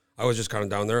that. I was just kind of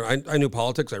down there. I knew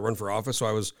politics. I run for office, so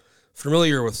I was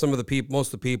familiar with some of the people, most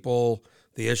of the people,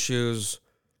 the issues.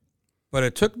 But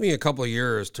it took me a couple of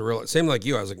years to realize. Same like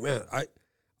you. I was like, man,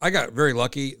 I got very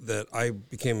lucky that I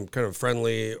became kind of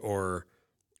friendly or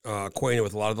acquainted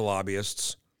with a lot of the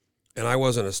lobbyists, and I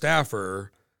wasn't a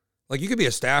staffer. Like, you could be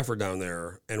a staffer down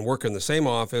there and work in the same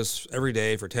office every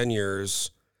day for 10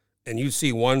 years, and you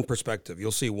see one perspective.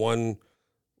 You'll see one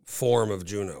form of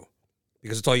Juneau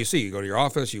because it's all you see. You go to your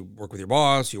office, you work with your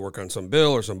boss, you work on some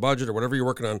bill or some budget or whatever you're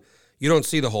working on. You don't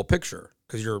see the whole picture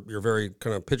because you're very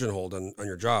kind of pigeonholed on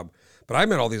your job. But I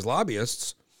met all these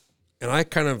lobbyists, and I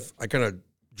kind of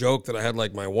joke that I had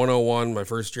like my 101 my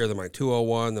first year, then my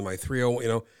 201, then my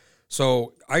 301,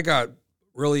 So I got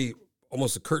really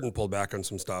almost a curtain pulled back on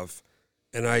some stuff.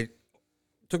 And it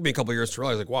took me a couple of years to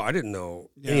realize, like, wow, I didn't know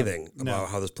anything about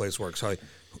how this place works.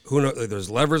 There's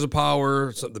levers of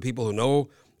power, the people who know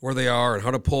where they are and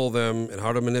how to pull them and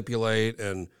how to manipulate.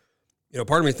 And,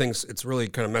 part of me thinks it's really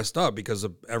kind of messed up because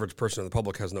the average person in the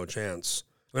public has no chance.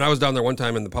 I mean, I was down there one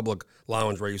time in the public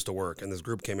lounge where I used to work, and this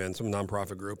group came in, some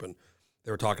nonprofit group, and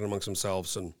they were talking amongst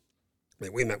themselves, and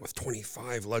we met with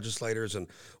 25 legislators, and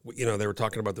they were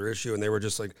talking about their issue, and they were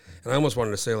just like, and I almost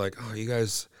wanted to say like, oh, you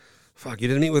guys, fuck, you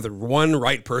didn't meet with one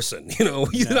right person,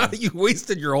 you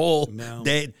wasted your whole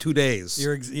day, 2 days.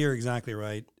 You're exactly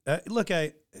right. Look,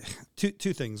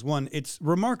 two things. One, it's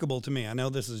remarkable to me. I know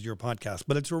this is your podcast,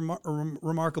 but it's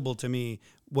remarkable to me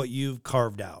what you've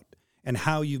carved out and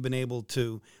how you've been able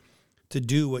to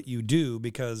do what you do.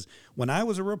 Because when I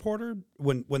was a reporter,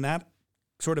 when that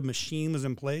sort of machine was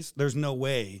in place, there's no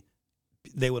way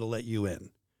they would have let you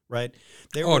in, right?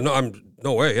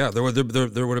 No way. Yeah, there would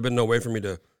have been no way for me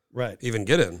to even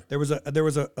get in. There was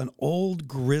an old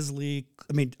grizzly.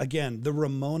 I mean, again, the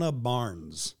Ramona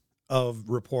Barnes of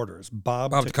reporters,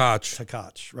 Bob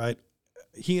Tkach, right?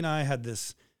 He and I had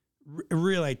this.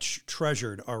 Really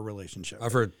treasured our relationship.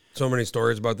 I've heard so many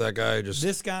stories about that guy.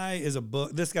 This guy is a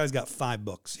book. This guy's got 5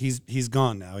 books. He's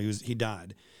gone now. He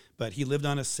died, but he lived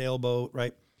on a sailboat.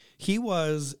 Right. He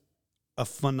was a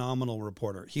phenomenal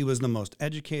reporter. He was the most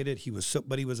educated.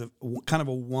 But he was kind of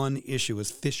a one issue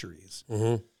is fisheries,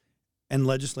 and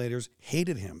legislators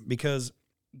hated him because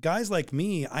guys like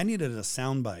me, I needed a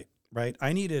soundbite. Right.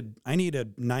 I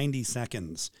needed 90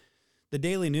 seconds. The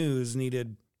Daily News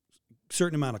needed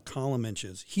certain amount of column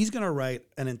inches. He's going to write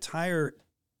an entire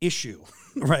issue,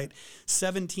 right?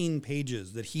 17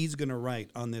 pages that he's going to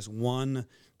write on this one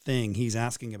thing he's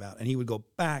asking about. And he would go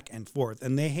back and forth,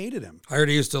 and they hated him. I heard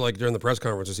he used to, like, during the press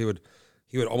conferences, he would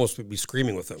almost be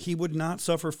screaming with them. He would not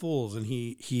suffer fools, and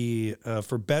he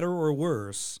for better or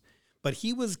worse, but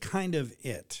he was kind of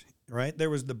it. Right, there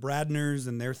was the Bradners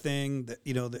and their thing that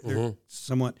they're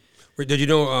somewhat. Did you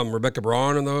know Rebecca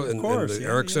Braun and the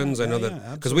Ericksons? I know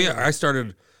that because I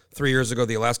started 3 years ago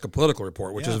the Alaska Political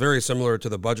Report, which is very similar to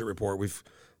the budget report. We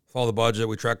follow the budget,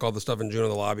 we track all the stuff in Juneau,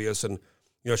 the lobbyists, and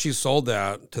she sold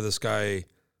that to this guy,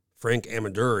 Frank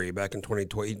Amaduri, back in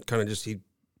 2020. He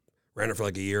ran it for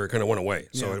like a year. It kind of went away.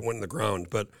 So it went in the ground.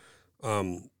 But,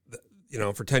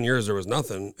 for 10 years, there was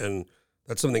nothing. And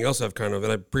that's something else I've and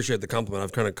I appreciate the compliment.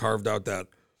 I've kind of carved out that,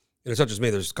 it's not just me.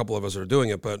 There's a couple of us that are doing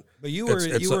it, but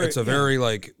it's a very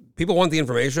like, people want the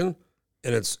information,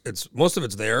 and it's most of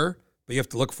it's there, but you have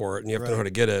to look for it, and you have to know how to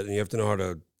get it, and you have to know how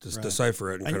to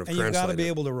decipher it and kind of translate it. And you've got to be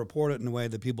able to report it in a way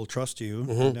that people trust you.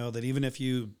 Mm-hmm. You know, that even if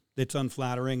it's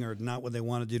unflattering or not what they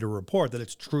wanted you to report, that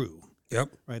it's true. Yep.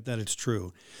 Right, that it's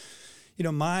true.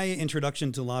 My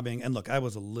introduction to lobbying, and look, I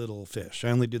was a little fish.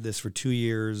 I only did this for 2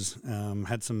 years.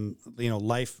 Had some,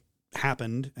 life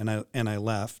happened, and I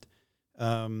left.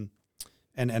 And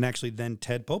actually then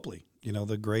Ted Popley,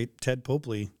 the great Ted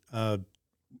Popley,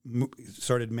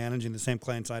 started managing the same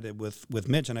clients I did with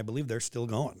Mitch, and I believe they're still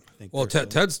going.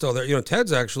 Ted's still there.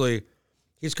 Ted's actually,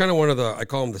 he's kind of one of I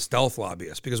call him the stealth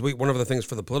lobbyist, because one of the things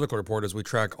for the political report is we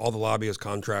track all the lobbyist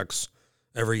contracts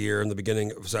every year in the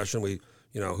beginning of a session. We,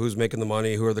 who's making the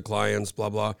money, who are the clients, blah,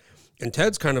 blah. And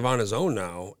Ted's kind of on his own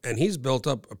now, and he's built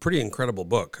up a pretty incredible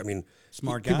book. I mean,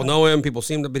 smart people guy. know him, people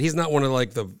seem to, but he's not one of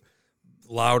like the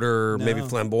louder, maybe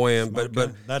flamboyant,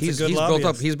 but he's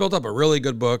built up a really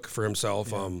good book for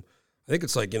himself. Yeah. I think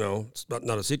it's like, it's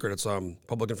not a secret. It's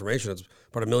public information. It's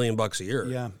about $1 million a year.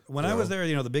 Yeah. When I was there,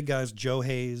 the big guys, Joe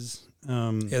Hayes.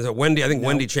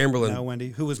 Wendy Chamberlain. Now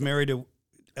Wendy, who was married to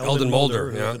Eldon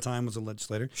Mulder, who at the time was a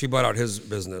legislator. She bought out his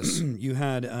business. You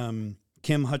had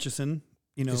Kim Hutchison,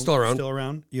 He's still around. Still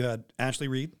around. You had Ashley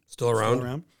Reed. Still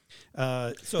around.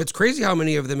 So it's crazy how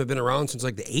many of them have been around since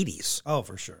like the 80s. Oh,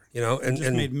 for sure.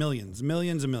 And made millions and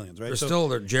millions,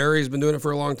 right? Jerry's been doing it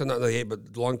for a long time, not the 8, but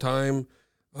a long time.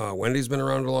 Wendy's been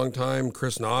around a long time.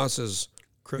 Chris Noss is.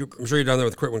 I'm sure you're down there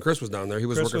with Chris. When Chris was down there, he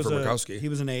was working for Murkowski. He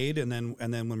was an aide, and then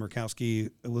when Murkowski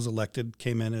was elected,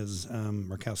 came in as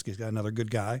Murkowski's got another good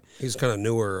guy. He's kind of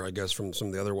newer, I guess, from some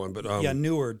of the other one, but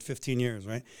newer, 15 years,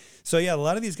 right? So a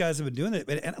lot of these guys have been doing it.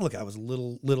 And look, I was a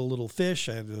little fish.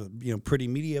 I had a pretty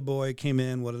media boy came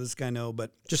in. What does this guy know?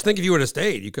 But just think if you would have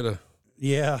stayed, you could have.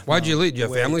 Yeah. Why'd you leave? Do you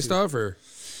have family stuff or?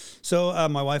 So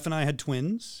my wife and I had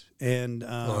twins. And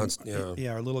our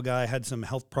little guy had some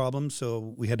health problems,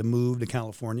 so we had to move to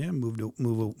California,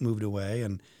 moved away,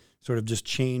 and sort of just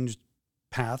changed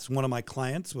paths. One of my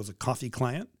clients was a coffee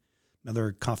client,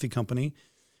 another coffee company.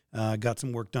 Got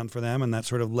some work done for them, and that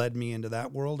sort of led me into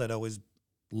that world. I'd always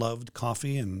loved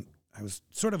coffee, and I was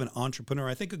sort of an entrepreneur.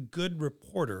 I think a good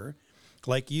reporter,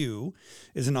 like you,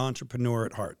 is an entrepreneur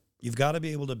at heart. You've got to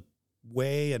be able to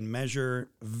weigh and measure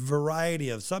a variety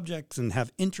of subjects and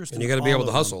have interest and you got to be able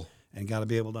to hustle. And got to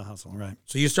be able to hustle, right?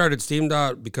 So you started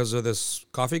SteamDot because of this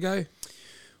coffee guy?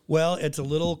 Well, it's a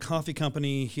little coffee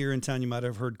company here in town you might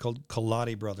have heard called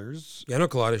Kaladi Brothers. Yeah, I know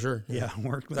Kaladi, sure. Yeah,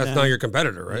 worked with them. That's now your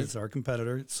competitor, right? It's our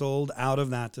competitor. It sold out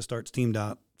of that to start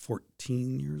SteamDot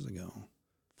 14 years ago.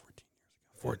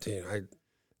 14.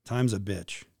 Time's a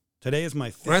bitch. Today is my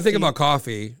 50th. When I think about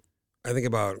coffee, I think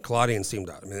about Kaladi and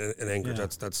SteamDot. I mean, in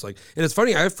Anchorage, that's like, and it's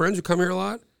funny. I have friends who come here a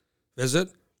lot, visit,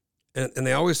 and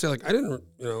they always say like, I didn't,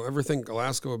 ever think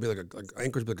Alaska would be like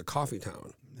Anchorage would be like a coffee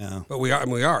town. Yeah, but we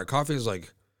are. Coffee is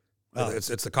like,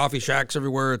 it's the coffee shacks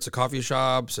everywhere. It's the coffee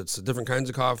shops. It's the different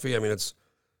kinds of coffee. I mean, it's,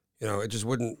 it just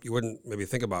you wouldn't maybe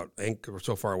think about Anchorage. We're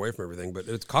so far away from everything,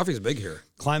 but coffee is big here.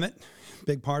 Climate,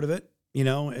 big part of it.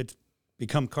 It's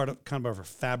become kind of a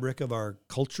fabric of our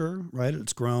culture, right?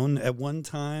 It's grown. At one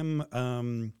time,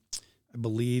 I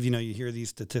believe, you hear these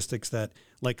statistics that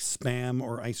like Spam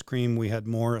or ice cream, we had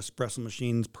more espresso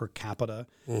machines per capita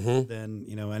than,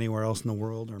 anywhere else in the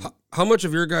world. Or how much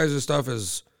of your guys' stuff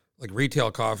is like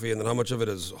retail coffee, and then how much of it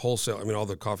is wholesale? I mean, all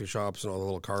the coffee shops and all the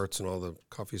little carts and all the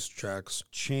coffee shacks.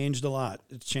 Changed a lot.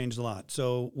 It's changed a lot.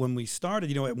 So when we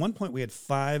started, at one point we had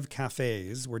 5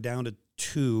 cafes. We're down to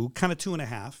 2, kind of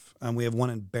 2.5. We have one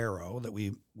in Barrow that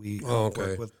we work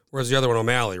with. Where's the other one?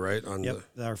 O'Malley, right?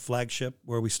 Our flagship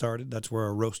where we started. That's where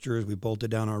our roasters, we bolted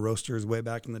down our roasters way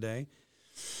back in the day.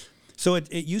 So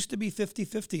it used to be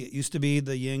 50-50. It used to be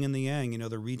the yin and the yang.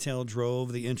 The retail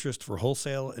drove the interest for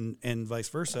wholesale and vice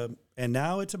versa. And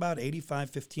now it's about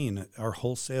 85-15. Our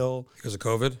wholesale. Because of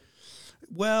COVID?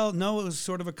 Well, no, it was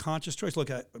sort of a conscious choice.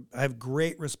 Look, I have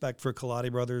great respect for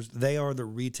Kaladi Brothers. They are the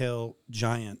retail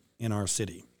giant in our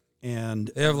city.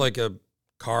 And they have like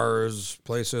cars,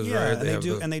 places, right?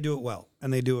 And they do it well.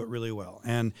 And they do it really well.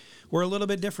 And we're a little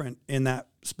bit different in that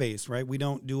space, right? We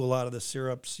don't do a lot of the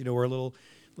syrups. We're a little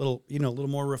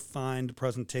more refined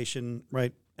presentation,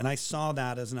 right? And I saw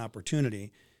that as an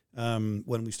opportunity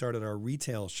when we started our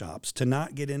retail shops to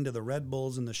not get into the Red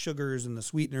Bulls and the sugars and the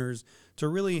sweeteners, to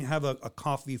really have a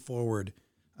coffee forward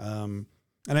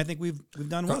And I think we've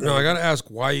done well. No, I got to ask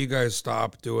why you guys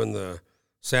stopped doing the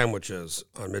sandwiches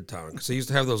on Midtown, because they used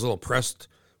to have those little pressed,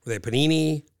 were they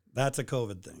panini? That's a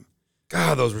COVID thing.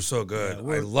 God, those were so good.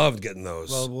 Yeah, I loved getting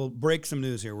those. Well, we'll break some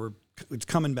news here. It's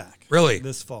coming back. Really?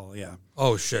 This fall, yeah.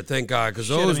 Oh shit! Thank God, because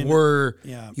those were.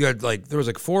 Yeah. You had like there was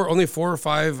like only four or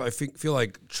five. I feel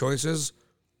like choices,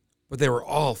 but they were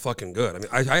all fucking good. I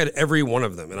mean, I had every one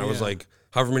of them, and I was like,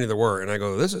 however many there were, and I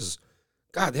go, this is.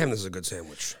 God damn, this is a good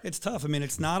sandwich. It's tough. I mean,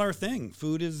 it's not our thing.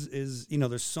 Food is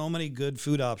there's so many good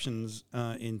food options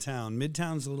in town.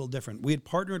 Midtown's a little different. We had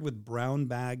partnered with Brown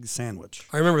Bag Sandwich.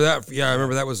 I remember that. Yeah, I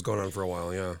remember that was going on for a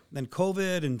while, yeah. Then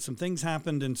COVID and some things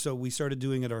happened, and so we started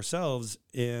doing it ourselves.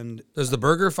 And does the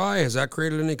BurgerFi, has that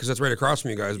created any? Because that's right across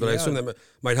from you guys, but I assume that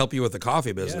might help you with the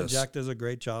coffee business. Yeah, Jack does a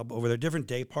great job over there. Different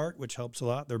day part, which helps a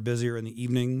lot. They're busier in the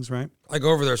evenings, right? I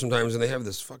go over there sometimes, and they have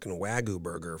this fucking Wagyu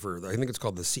burger I think it's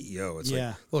called the CEO. It's like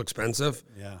a little expensive,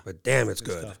 but damn, it's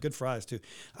good. Stuff. Good fries, too.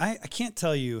 I can't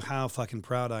tell you how fucking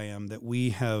proud I am that we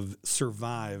have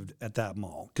survived at that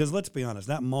mall. Because let's be honest,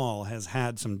 that mall has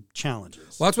had some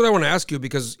challenges. Well, that's what I want to ask you,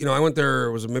 because, I went there,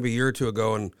 it was maybe a year or two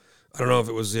ago, and I don't know if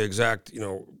it was the exact,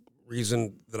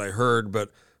 reason that I heard,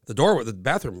 but the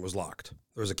bathroom was locked.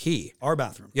 There was a key. Our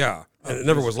bathroom. Yeah, and it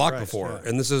never was locked before. Yeah.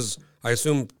 And this is, I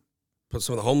assume, put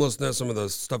some of the homelessness, some of the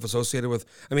stuff associated with,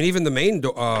 I mean, even the main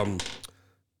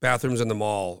bathrooms in the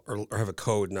mall have a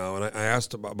code now. And I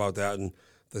asked about that, and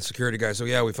the security guy said,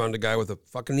 yeah, we found a guy with a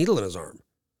fucking needle in his arm.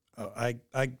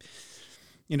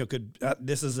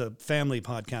 This is a family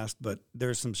podcast, but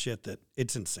there's some shit that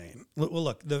it's insane. Well,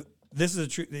 look, this is a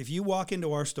true. If you walk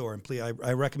into our store, and please,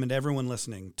 I recommend everyone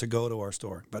listening to go to our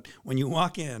store. But when you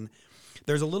walk in,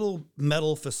 there's a little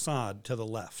metal facade to the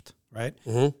left, right?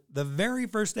 Mm-hmm. The very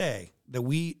first day that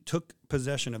we took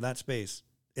possession of that space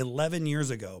 11 years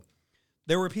ago,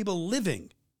 there were people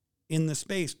living in the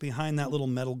space behind that little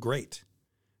metal grate,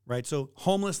 right? So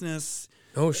homelessness,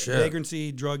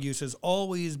 vagrancy, drug use has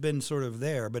always been sort of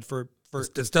there. But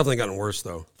it's definitely gotten worse,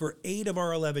 though. For 8 of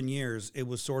our 11 years, it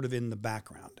was sort of in the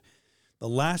background. The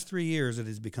last 3 years, it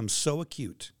has become so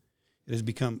acute. It has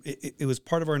become. It was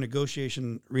part of our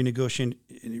renegotiation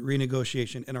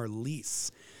in our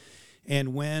lease.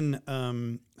 And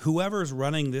when whoever's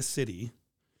running this city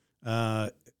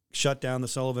shut down the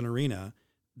Sullivan Arena,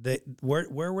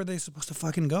 where were they supposed to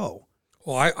fucking go?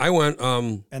 Well, I went,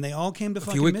 and they all came to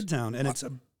fucking Midtown, and it's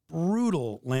a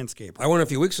brutal landscape. I went a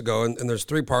few weeks ago, and there's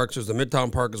 3 parks. There's the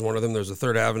Midtown Park is one of them. There's the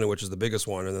 3rd Avenue, which is the biggest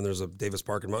one, and then there's a Davis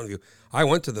Park in Mountain View. I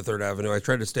went to the 3rd Avenue. I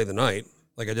tried to stay the night,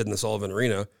 like I did in the Sullivan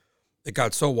Arena. It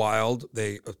got so wild.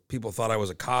 People thought I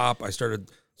was a cop.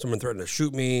 Someone threatened to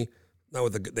shoot me.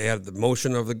 They had the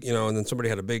motion of and then somebody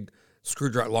had a big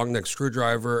long neck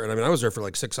screwdriver, and I mean I was there for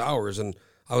like 6 hours, and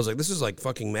I was like, this is like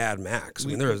fucking Mad Max. I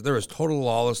mean, there was total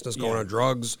lawlessness going on,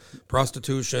 drugs,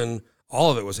 prostitution. All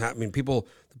of it was happening. People,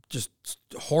 just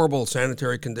horrible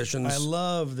sanitary conditions. I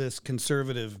love this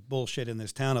conservative bullshit in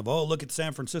this town of, look at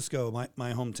San Francisco,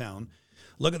 my hometown.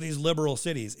 Look at these liberal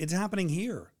cities. It's happening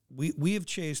here. We have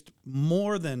chased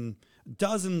more than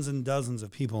dozens and dozens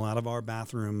of people out of our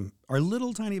bathroom, our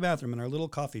little tiny bathroom in our little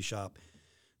coffee shop.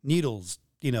 Needles,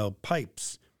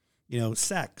 pipes,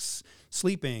 sex,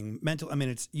 sleeping, mental. I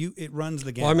mean, it runs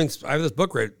the gamut. Well, I mean, I have this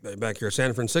book right back here,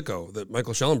 San Francisco, that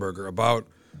Michael Schellenberger, about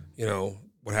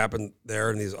what happened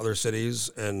there in these other cities,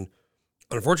 and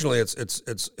unfortunately,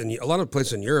 it's in a lot of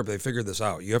places in Europe they figured this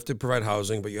out. You have to provide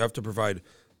housing, but you have to provide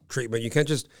treatment. You can't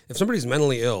just, if somebody's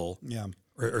mentally ill,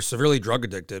 or severely drug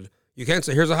addicted, you can't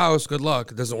say, here's a house, good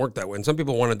luck. It doesn't work that way. And some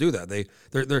people want to do that.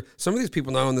 They're some of these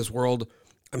people now in this world,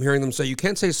 I'm hearing them say, you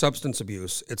can't say substance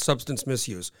abuse, it's substance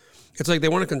misuse. It's like they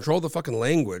want to control the fucking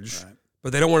language,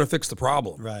 but they don't want to fix the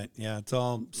problem. Right, yeah, it's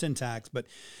all syntax. But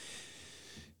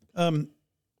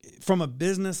from a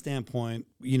business standpoint,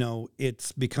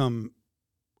 it's become,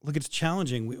 look, it's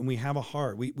challenging. We have a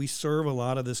heart. We serve a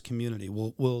lot of this community.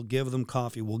 We'll give them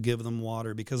coffee, we'll give them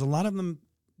water, because a lot of them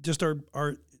just are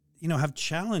have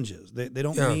challenges. They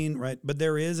don't mean, right, but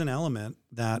there is an element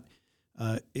that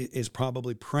is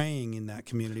probably preying in that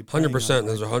community. 100%.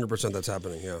 There's 100% that's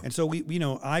happening. Yeah. And so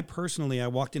I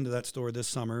walked into that store this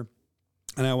summer,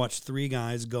 and I watched 3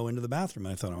 guys go into the bathroom,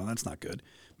 and I thought, that's not good.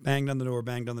 Banged on the door,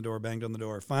 banged on the door, banged on the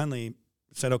door. Finally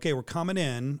said, okay, we're coming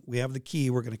in. We have the key.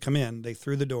 We're going to come in. They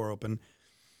threw the door open.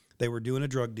 They were doing a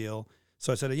drug deal.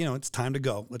 So I said, it's time to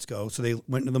go. Let's go. So they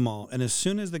went into the mall. And as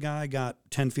soon as the guy got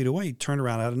 10 feet away, he turned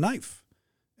around, had a knife,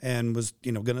 and was,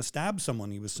 going to stab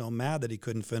someone. He was so mad that he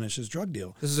couldn't finish his drug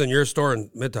deal. This is in your store in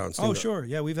Midtown. Oh, sure.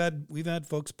 Yeah, we've had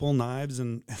folks pull knives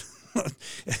and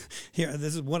Here,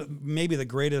 this is maybe the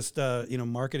greatest,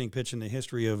 marketing pitch in the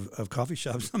history of coffee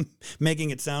shops. I'm making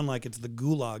it sound like it's the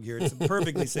gulag here. It's a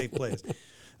perfectly safe place.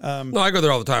 No, I go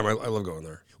there all the time. I love going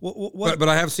there. But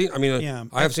I have seen,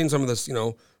 I have seen some of this,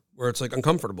 where it's like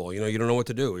uncomfortable. You don't know what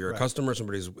to do. You're a customer.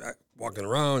 Somebody's walking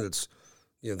around. It's,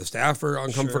 the staff are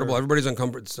uncomfortable. Sure. Everybody's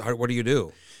uncomfortable. What do you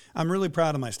do? I'm really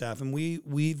proud of my staff, and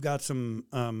we've got some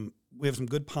we have some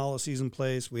good policies in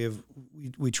place.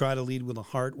 We try to lead with a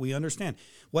heart. We understand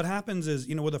what happens is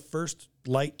we're the first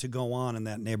light to go on in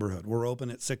that neighborhood. We're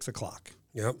open at 6:00.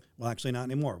 Yep. Well, actually, not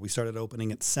anymore. We started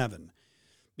opening at 7,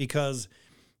 because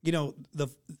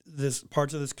this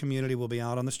parts of this community will be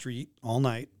out on the street all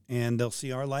night, and they'll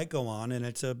see our light go on, and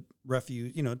it's a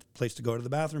refuge, place to go to the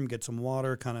bathroom, get some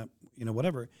water, kind of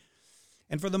whatever.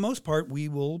 And for the most part, we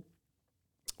will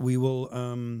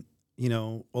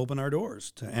open our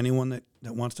doors to anyone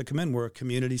that wants to come in. We're a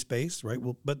community space, right?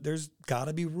 But there's got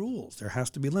to be rules. There has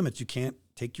to be limits. You can't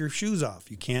take your shoes off.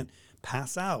 You can't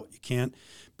pass out. You can't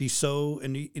be so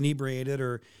inebriated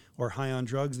or high on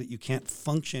drugs that you can't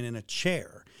function in a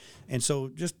chair. And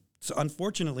so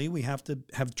unfortunately, we have to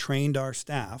have trained our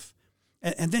staff.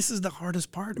 And this is the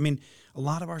hardest part. I mean, a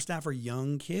lot of our staff are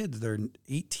young kids. They're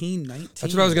 18, 19.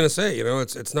 That's what I was going to say.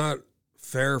 It's not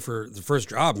fair for the first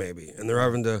job, maybe, and they're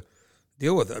having to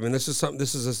deal with it. I mean,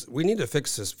 we need to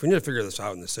fix this. We need to figure this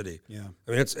out in the city. Yeah.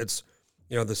 I mean, it's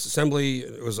this assembly,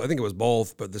 I think it was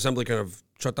both, but the assembly kind of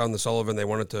shut down the Sullivan. They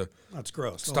wanted to That's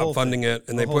gross. Stop funding it.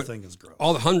 And the they whole put thing is gross.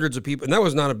 all the hundreds of people, and that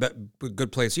was not a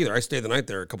good place either. I stayed the night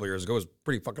there a couple of years ago. It was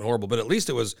pretty fucking horrible, but at least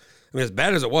it was, as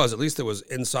bad as it was, at least it was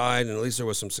inside, and at least there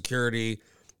was some security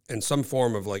and some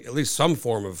form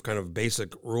of kind of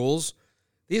basic rules.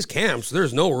 These camps,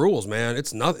 there's no rules, man.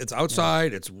 It's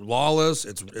outside. Yeah. It's lawless.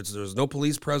 There's no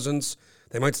police presence.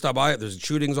 They might stop by it. There's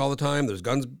shootings all the time. There's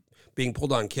guns being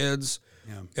pulled on kids.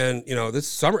 Yeah. And this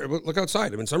summer, look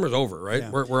outside. I mean, summer's over, right?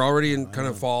 Yeah. We're already in kind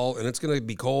of fall, and it's going to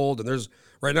be cold. And there's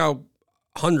right now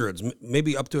hundreds,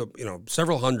 maybe up to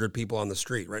several hundred people on the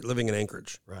street, right, living in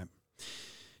Anchorage. Right.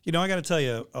 I got to tell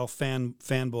you, I'll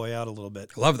fanboy out a little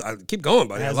bit. I love that. Keep going,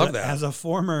 buddy. I love that. As a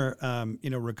former,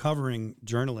 recovering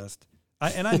journalist,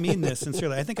 and I mean this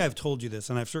sincerely. I think I've told you this,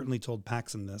 and I've certainly told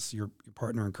Paxton this, your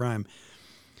partner in crime.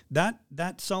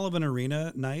 That Sullivan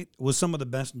Arena night was some of the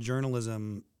best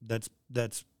journalism that's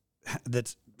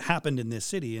happened in this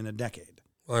city in a decade.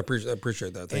 Well, I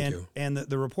appreciate that. Thank you. And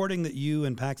the reporting that you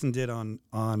and Paxton did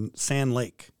on Sand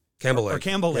Lake, Campbell Lake, or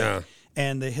Campbell Lake, yeah.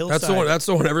 And the hillside. That's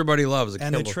the one everybody loves.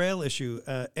 And the trail issue.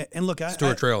 And look,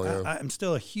 Stewart Trail. Yeah. I'm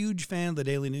still a huge fan of the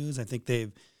Daily News. I think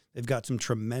they've got some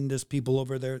tremendous people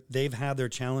over there. They've had their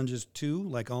challenges too,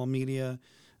 like all media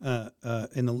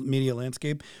in the media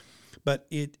landscape. But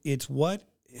it's what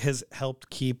has helped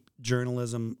keep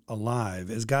journalism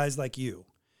alive is guys like you.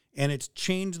 And it's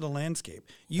changed the landscape.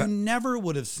 You never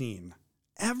would have seen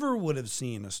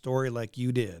a story like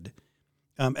you did.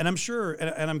 And I'm sure,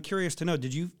 and I'm curious to know,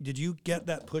 did you get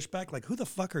that pushback? Like, who the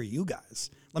fuck are you guys?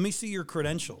 Let me see your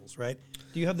credentials, right?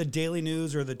 Do you have the Daily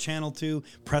News or the Channel 2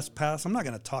 press pass? I'm not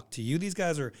going to talk to you. These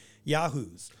guys are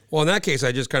yahoos. Well, in that case,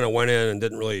 I just kind of went in and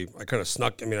I kind of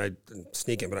snuck. I mean, I didn't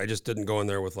sneak in, but I just didn't go in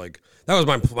there with that was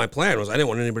my plan was I didn't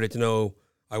want anybody to know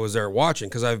I was there watching,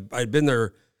 because I'd been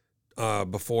there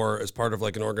before as part of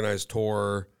an organized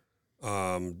tour.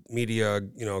 Media,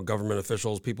 government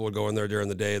officials, people would go in there during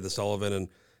the day of the Sullivan, and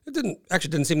it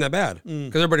didn't seem that bad,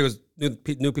 because everybody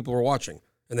knew people were watching,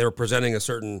 and they were presenting a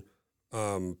certain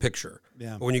picture.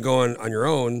 Yeah. But when you go on your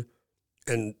own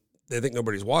and they think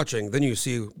nobody's watching, then you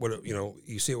see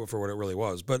you see it for what it really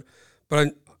was. But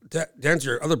to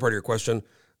answer your other part of your question,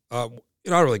 I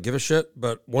don't really give a shit.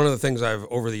 But one of the things I've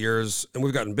over the years, and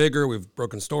we've gotten bigger, we've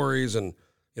broken stories, and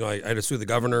I had to sue the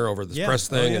governor over this press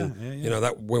thing,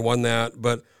 that we won that.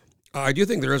 But I do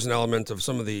think there is an element of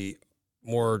some of the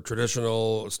more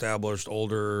traditional, established,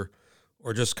 older,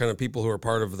 or just kind of people who are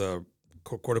part of the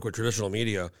quote unquote traditional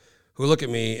media who look at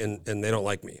me and they don't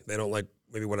like me. They don't like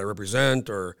maybe what I represent,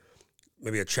 or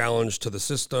maybe a challenge to the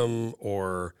system,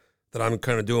 or that I'm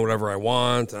kind of doing whatever I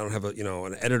want. I don't have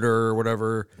an editor or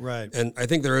whatever. Right. And I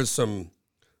think there is some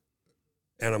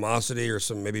animosity or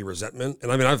some maybe resentment.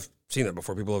 And I mean, I've seen it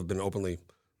before. People have been open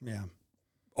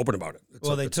about it.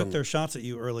 They took their shots at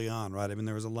you early on, right? I mean,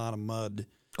 there was a lot of mud.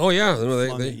 Oh yeah,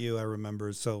 flung at you. I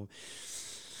remember. So,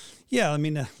 yeah, I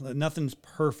mean, nothing's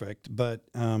perfect, but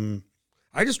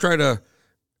I just try to.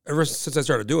 Ever since I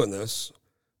started doing this,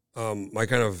 my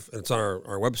kind of it's on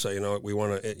our website. We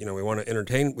want to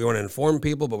entertain, we want to inform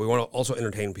people, but we want to also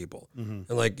entertain people.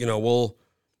 Mm-hmm. And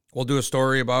we'll do a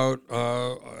story about.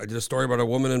 I did a story about a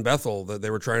woman in Bethel that they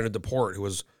were trying to deport, who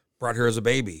was brought here as a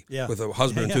baby with a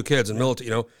husband and 2 kids and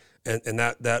military, and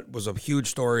that was a huge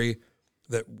story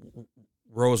that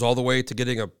rose all the way to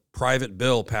getting a private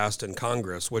bill passed in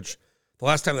Congress, which the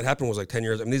last time that happened was like 10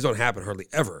 years. I mean, these don't happen hardly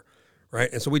ever, right?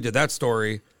 And so we did that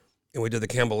story, and we did the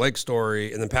Campbell Lake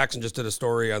story, and then Paxton just did a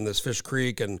story on this Fish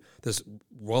Creek and this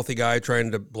wealthy guy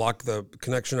trying to block the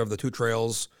connection of the 2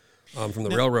 trails from the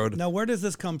railroad. Now, where does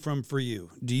this come from for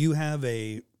you? Do you have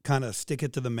a kind of stick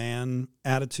it to the man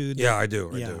attitude? Yeah, I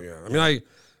do. I do. I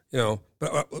mean,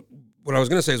 but what I was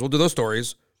going to say is we'll do those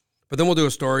stories, but then we'll do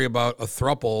a story about a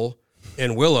throuple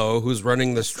in Willow who's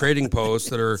running this trading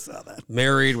post that are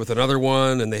married with another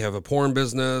one, and they have a porn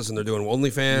business, and they're doing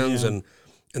OnlyFans, and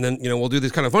then we'll do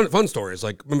these kind of fun stories,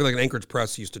 like maybe like an Anchorage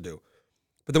Press used to do.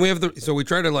 But then we have so we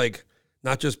try to like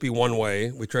not just be one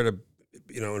way. We try to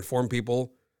inform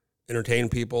people, entertain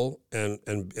people,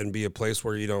 and be a place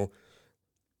where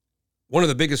one of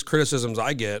the biggest criticisms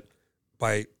I get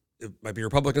it might be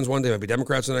Republicans one day, it might be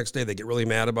Democrats the next day. They get really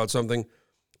mad about something,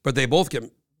 but they both get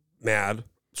mad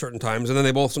certain times, and then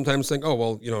they both sometimes think, oh,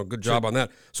 well, good job on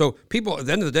that. So people, at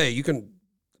the end of the day, you can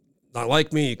not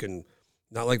like me, you can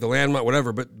not like the landmark,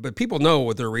 whatever, but people know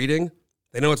what they're reading.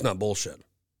 They know it's not bullshit.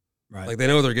 Right. Like they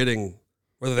know they're getting,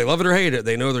 whether they love it or hate it,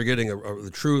 they know they're getting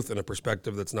the truth and a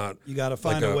perspective that's not. You got to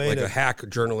find a way like to a hack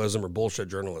journalism or bullshit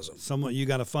journalism. You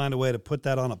got to find a way to put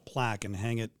that on a plaque and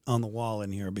hang it on the wall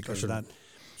in here, because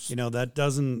that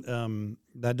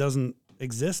doesn't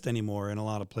exist anymore in a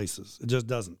lot of places. It just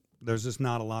doesn't. There's just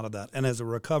not a lot of that. And as a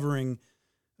recovering,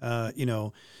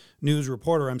 news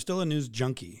reporter, I'm still a news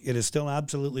junkie. It is still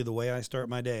absolutely the way I start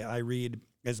my day. I read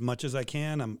as much as I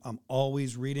can. I'm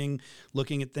always reading,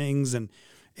 looking at things, and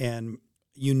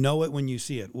you know it when you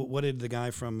see it. What did the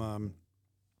guy from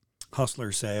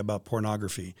Hustler say about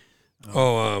pornography?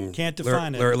 Can't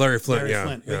define it. Larry Flint,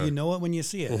 Flint. But you know it when you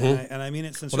see it, and I mean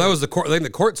it since. Well, that was the court. I think the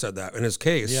court said that in his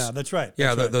case. Yeah, that's right.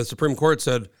 Yeah, the Supreme Court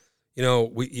said,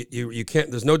 you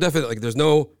can't. There's no there's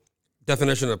no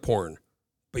definition of porn,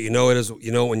 but it is.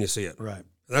 When you see it. Right.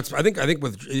 That's. I think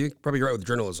you're probably right with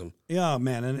journalism. Yeah,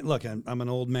 man. And look, I'm an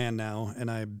old man now, and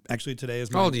today is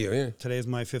how old are you? Yeah. Today is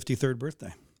my 53rd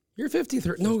birthday. You're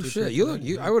 53. No shit. You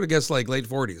look. I would have guessed like late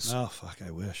 40s. Oh fuck!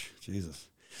 I wish. Jesus.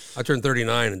 I turned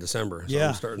 39 in December.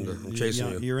 So I'm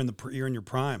chasing you. You're in your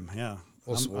prime. Yeah.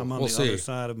 I'm on the see. other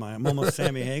side of I'm almost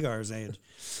Sammy Hagar's age.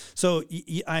 So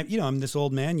I'm this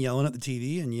old man yelling at the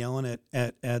TV and yelling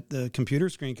at the computer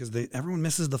screen because everyone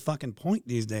misses the fucking point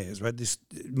these days, right?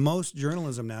 Most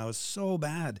journalism now is so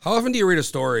bad. How often do you read a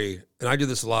story? And I do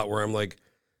this a lot where I'm like,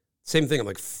 same thing. I'm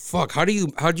like, fuck. How do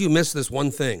you miss this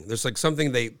one thing? There's like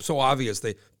something so obvious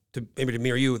maybe to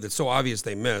me or you that's so obvious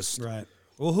they missed. Right.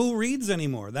 Well, who reads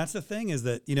anymore? That's the thing, is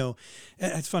that,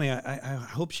 it's funny. I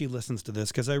hope she listens to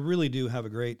this, because I really do have a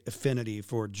great affinity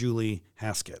for Julie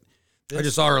Haskett. I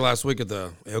just saw her last week at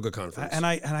the yoga conference. And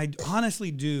I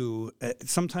honestly do.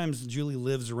 Sometimes Julie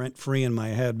lives rent free in my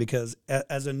head, because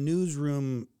as a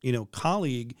newsroom,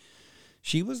 colleague,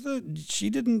 she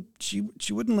wouldn't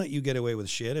let you get away with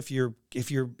shit if your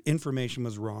information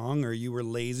was wrong or you were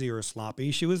lazy or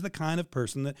sloppy. She was the kind of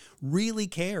person that really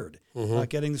cared about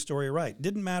getting the story right.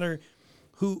 Didn't matter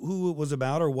who it was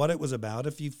about or what it was about,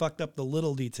 if you fucked up the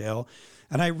little detail.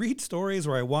 And I read stories,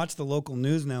 or I watch the local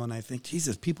news now, and I think,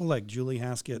 Jesus, people like Julie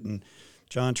Haskett and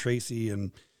John Tracy,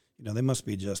 and they must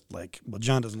be just like, well,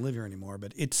 John doesn't live here anymore,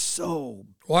 but it's so.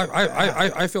 Well,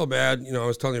 I feel bad. I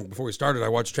was telling you before we started, I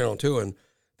watched Channel 2, and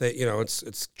they,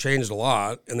 it's changed a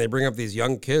lot, and they bring up these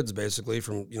young kids basically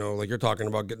from, like you're talking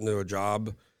about, getting to a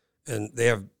job, and they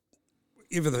have,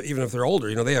 even if they're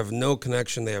older, they have no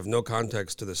connection, they have no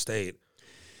context to the state,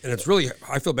 and it's really,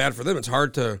 I feel bad for them. It's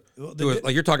hard to do it.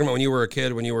 Like you're talking about when you were a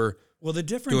kid, when you were. Well, the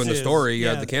difference doing the story, you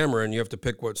had the camera, and you have to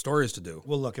pick what stories to do.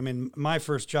 Well, look, I mean, my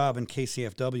first job in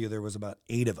KCFW, there was about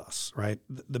 8 of us, right?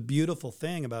 The beautiful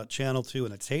thing about Channel 2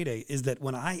 in its heyday is that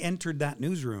when I entered that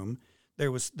newsroom,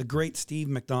 there was the great Steve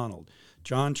McDonald,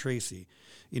 John Tracy,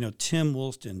 Tim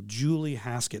Woolston, Julie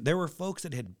Haskett. There were folks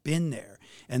that had been there,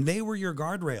 and they were your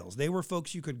guardrails. They were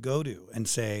folks you could go to and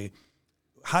say,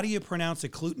 how do you pronounce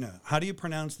Eklutna? How do you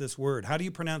pronounce this word? How do you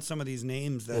pronounce some of these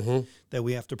names that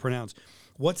we have to pronounce?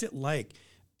 What's it like?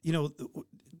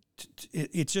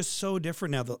 It's just so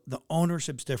different now. The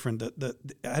ownership's different.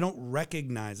 I don't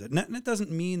recognize it. And that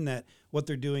doesn't mean that what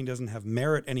they're doing doesn't have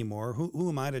merit anymore. Who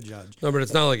am I to judge? No, but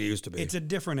it's not like it used to be. It's a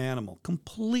different animal,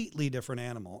 completely different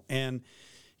animal. And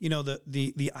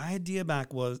the idea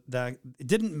back was that it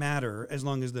didn't matter as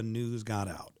long as the news got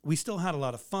out. We still had a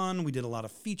lot of fun. We did a lot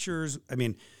of features. I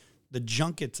mean, the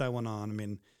junkets I went on. I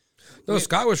mean. No,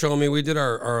 Scott was showing me, we did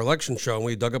our election show, and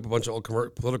we dug up a bunch of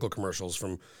old political commercials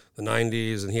from the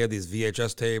 90s, and he had these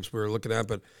VHS tapes we were looking at.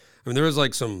 But, I mean, there was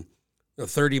like some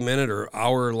 30-minute or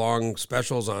hour-long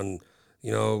specials on,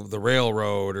 the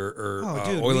railroad or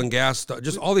oil and gas stuff,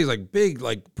 just all these like big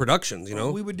like productions,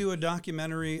 We would do a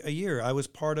documentary a year. I was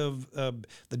part of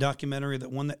the documentary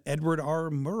that won the Edward R.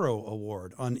 Murrow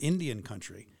Award on Indian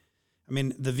country. I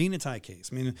mean, the Venati case.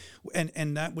 I mean,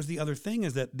 and that was the other thing,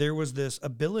 is that there was this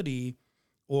ability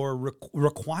or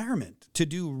requirement to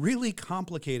do really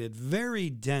complicated, very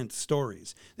dense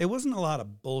stories. There wasn't a lot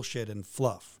of bullshit and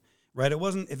fluff. Right? It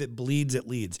wasn't if it bleeds, it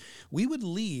leads. We would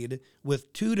lead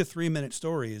with 2 to 3 minute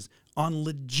stories on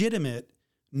legitimate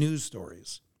news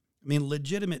stories. I mean,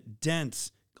 legitimate,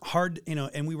 dense, hard,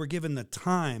 and we were given the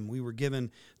time, we were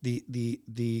given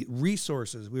the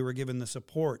resources, we were given the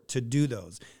support to do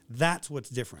those. That's what's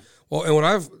different. Well, and what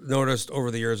I've noticed over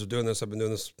the years of doing this, I've been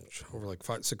doing this over like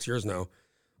 5-6 years now.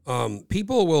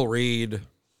 People will read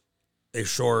a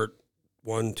short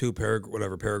 1-2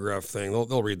 paragraph thing.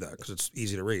 They'll read that because it's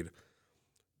easy to read.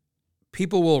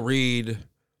 People will read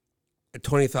a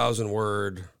 20,000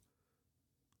 word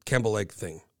Campbell Lake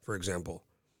thing, for example.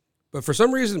 But for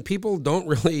some reason, people don't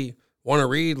really want to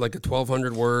read like a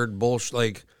 1,200 word bullshit.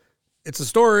 Like, it's a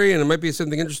story and it might be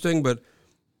something interesting, but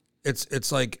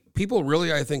it's like people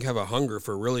really, I think, have a hunger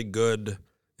for really good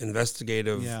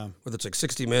investigative, whether it's like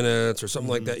 60 Minutes or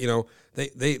something like that.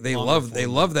 They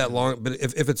love that long. But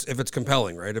if it's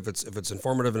compelling, right? If it's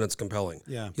informative and it's compelling,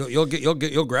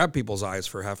 you'll grab people's eyes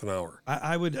for half an hour.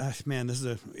 I would, man, this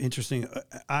is interesting.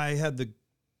 I had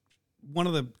one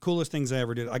of the coolest things I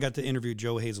ever did. I got to interview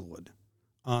Joe Hazelwood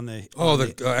on the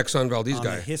Exxon Valdez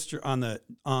guy, the history on the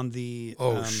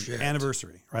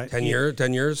anniversary, right?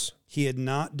 10 years. He had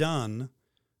not done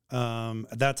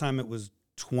at that time. It was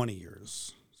 20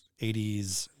 years.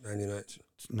 80s,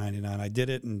 99. I did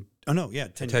it in 10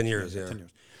 years. 10 years.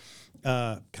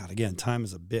 God, again, time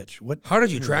is a bitch. How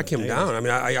did you track him down? I mean,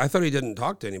 I thought he didn't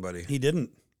talk to anybody. He didn't,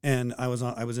 and I was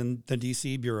in the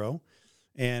DC bureau,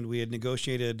 and we had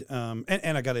negotiated.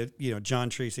 And I got to, John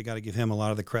Tracy, got to give him a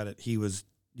lot of the credit. He was,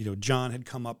 John had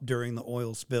come up during the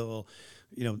oil spill,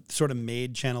 sort of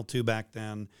made Channel 2 back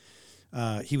then.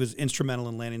 He was instrumental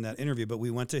in landing that interview, but we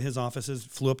went to his offices,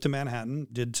 flew up to Manhattan,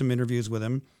 did some interviews with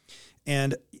him.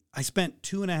 And I spent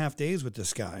 2.5 days with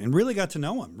this guy and really got to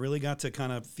know him, really got to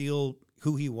kind of feel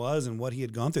who he was and what he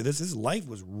had gone through. His life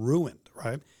was ruined,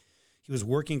 right? He was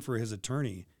working for his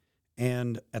attorney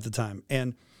and at the time.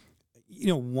 And,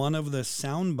 one of the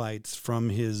sound bites from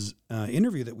his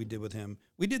interview that we did with him,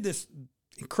 we did this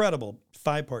incredible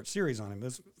 5-part series on him. It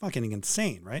was fucking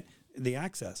insane, right? The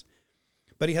Access.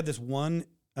 But he had this one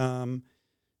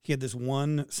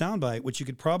soundbite, which you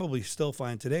could probably still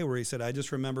find today, where he said, "I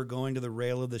just remember going to the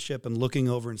rail of the ship and looking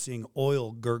over and seeing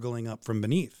oil gurgling up from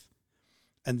beneath."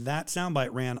 And that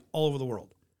soundbite ran all over the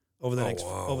world over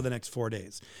the next 4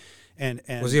 days. And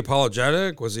was he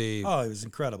apologetic? Was he? Oh, it was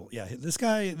incredible. Yeah, this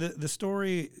guy, the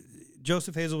story,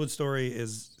 Joseph Hazelwood's story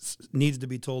needs to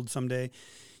be told someday.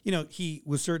 He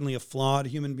was certainly a flawed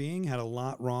human being, had a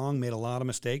lot wrong, made a lot of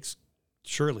mistakes.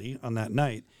 Surely on that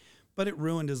night, but it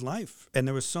ruined his life. And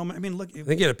there was so much. I mean, look. I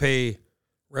think he had to pay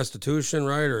restitution,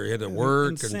 right? Or he had to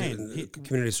work and do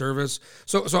community service.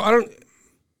 So I don't.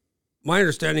 My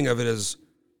understanding of it is,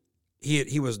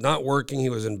 he was not working. He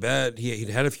was in bed. He'd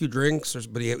had a few drinks,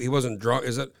 but he wasn't drunk.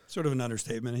 Is that sort of an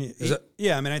understatement?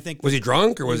 Yeah, I mean, I think was he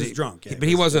drunk or was he drunk? Yeah, but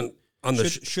he wasn't on the.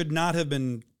 Should not have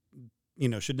been,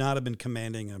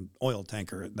 commanding an oil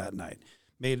tanker that night.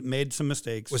 Made some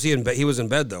mistakes. Was he in bed? He was in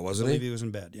bed though, wasn't he? I believe he was in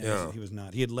bed. Yeah. He was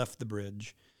not. He had left the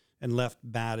bridge and left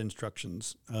bad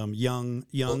instructions. Young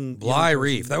Bly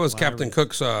Reef. That was Captain Reef.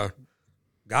 Cook's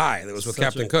guy that was with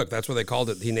Captain Cook. That's what they called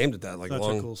it. He named it that. Like such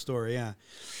a cool story. Yeah.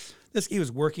 He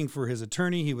was working for his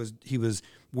attorney. He was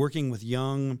working with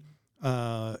young,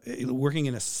 working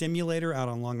in a simulator out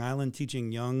on Long Island,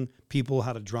 teaching young people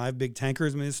how to drive big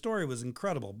tankers. I mean, his story was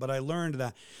incredible. But I learned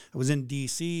that I was in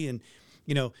D.C. and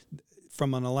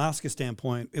from an Alaska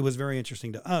standpoint, it was very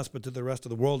interesting to us, but to the rest of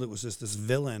the world, it was just this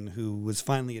villain who was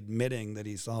finally admitting that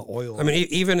he saw oil. I mean,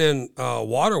 even in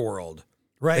Waterworld,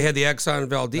 right? They had the Exxon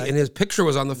Valdez, and his picture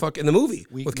was on in the movie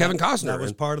with Kevin Costner. That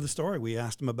was part of the story. We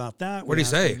asked him about that. What did he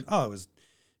say? It was,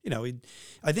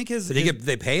 I think his. Did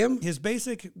they pay him? His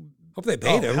basic. Hope they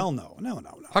paid him. Hell no.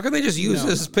 How can they just use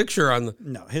his picture on the?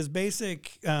 No, his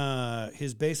basic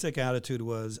attitude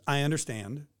was, I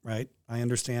understand, right? I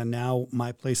understand now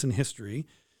my place in history.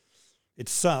 It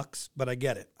sucks, but I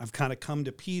get it. I've kind of come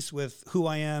to peace with who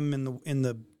I am in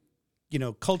the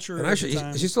culture. And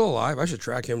is he still alive? I should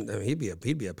track him. I mean, he'd be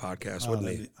a podcast, wouldn't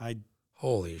he?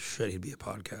 Holy shit, he'd be a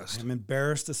podcast. I'm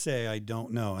embarrassed to say I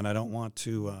don't know, and I don't want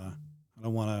to.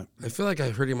 I feel like I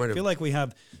heard he might have. I feel like we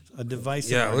have a device.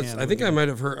 Yeah, in our hand. I think I might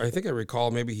have heard. I think I recall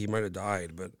maybe he might have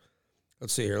died, but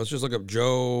let's see here. Let's just look up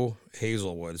Joe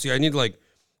Hazelwood. See, I need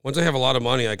once I have a lot of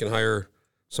money, I can hire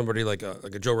somebody like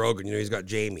a Joe Rogan. You know, he's got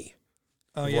Jamie.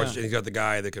 Oh yeah. He's got the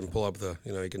guy that can pull up the.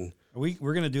 You know, he can.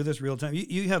 We're gonna do this real time.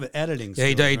 You have editing.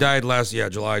 Yeah, he died last. Yeah,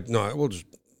 July. No, we'll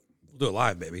do it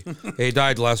live, baby. He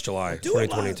died last July,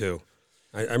 2022.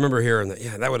 I remember hearing that.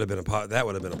 Yeah, that would have been a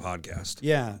podcast.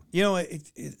 Yeah, you know,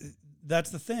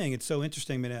 that's the thing. It's so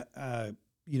interesting. I mean,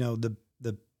 you know, the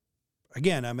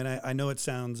again. I mean, I know it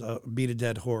sounds beat a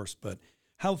dead horse, but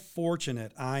how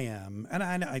fortunate I am, and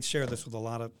I share this with a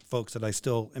lot of folks that I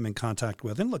still am in contact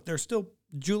with. And look, there's still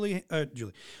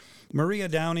Maria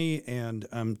Downey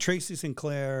and Tracy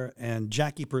Sinclair and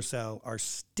Jackie Purcell are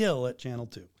still at Channel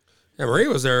 2. Yeah, Maria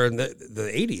was there in the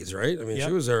 80s, right? I mean,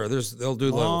 She was there. They'll do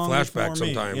Long the flashback before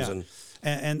me, sometimes.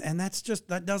 yeah. And that's just,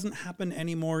 that doesn't happen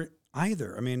anymore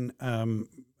either. I mean,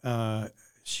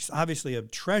 she's obviously a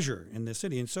treasure in this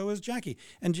city, and so is Jackie.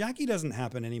 And Jackie doesn't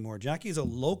happen anymore. Jackie's a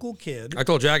local kid. I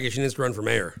told Jackie she needs to run for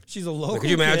mayor. She's a local kid. Could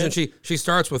you imagine? She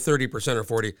starts with 30% or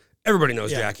 40. Everybody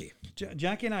knows Jackie.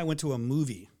 Jackie and I went to a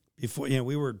movie before. You know,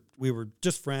 we were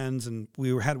just friends, and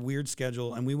had a weird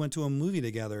schedule, and we went to a movie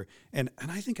together. And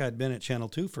I think I'd been at Channel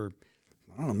 2 for,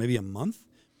 I don't know, maybe a month.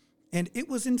 And it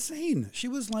was insane. She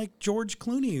was like George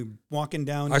Clooney walking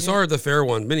down. I saw her at the fair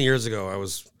one many years ago.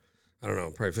 I don't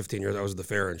know, probably 15 years. I was at the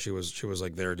fair, and she was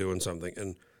like there doing something.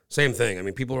 And same thing. I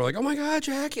mean, people were like, "Oh my God,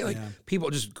 Jackie!" Like people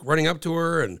just running up to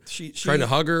her and trying to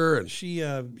hug her. And she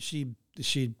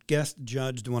guest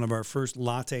judged one of our first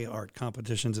latte art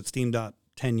competitions at SteamDot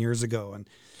 10 years ago, and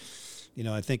you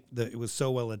know, I think that it was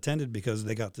so well attended because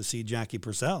they got to see Jackie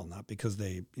Purcell, not because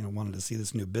they wanted to see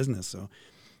this new business. So.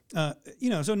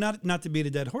 So not to beat a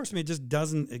dead horse. I mean, it just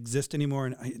doesn't exist anymore.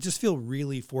 And I just feel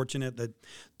really fortunate that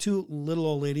two little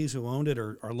old ladies who owned it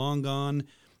are long gone.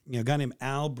 You know, a guy named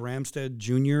Al Bramstead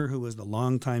Jr., who was the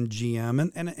longtime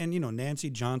GM, and Nancy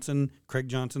Johnson, Craig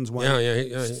Johnson's wife,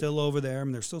 still over there. I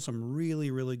mean, there's still some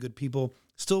really, really good people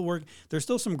still work. There's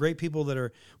still some great people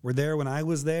that were there when I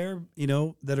was there,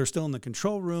 that are still in the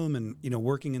control room and,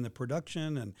 working in the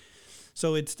production. And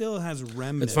so it still has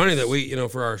remnants. It's funny that we,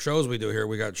 for our shows we do here,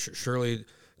 we got Shirley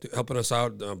helping us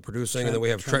out producing, and then we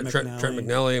have Trent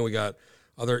McNally, and we got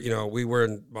other, we were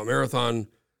in a marathon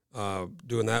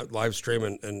doing that live stream,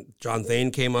 and John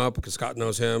Thane came up because Scott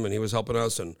knows him, and he was helping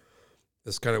us, and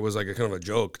this kind of was like a kind of a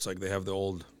joke. It's like they have the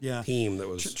old team that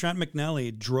was... Trent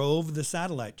McNally drove the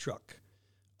satellite truck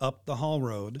up the Hall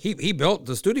Road. He built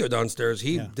the studio downstairs.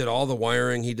 He did all the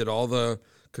wiring. He did all the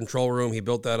control room. He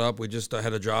built that up. We just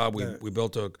had a job. We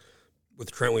built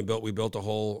with Trent. We built a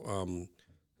whole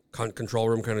control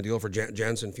room kind of deal for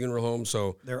Jansen Funeral Home.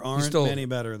 So there aren't many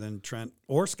better than Trent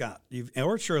or Scott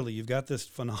or Shirley. You've got this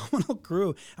phenomenal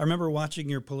crew. I remember watching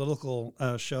your political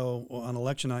show on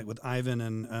election night with Ivan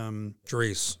and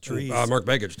Therese, Mark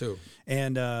Begich too,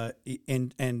 and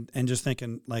just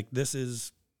thinking like this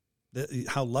is.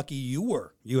 How lucky you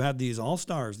were. You had these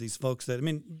all-stars, these folks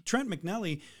Trent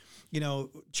McNally,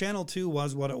 Channel 2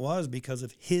 was what it was because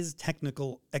of his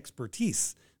technical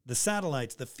expertise. The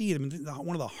satellites, the feed. I mean,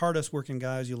 one of the hardest working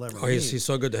guys you'll ever meet. He's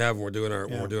so good to have when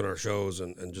we're doing our shows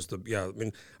and just I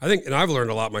think, and I've learned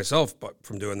a lot myself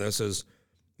from doing this is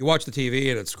you watch the TV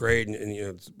and it's great and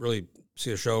it's really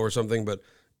see a show or something, but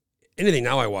anything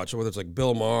now I watch, whether it's like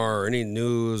Bill Maher or any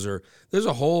news there's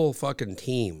a whole fucking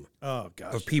team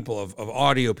of people, of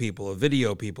audio people, of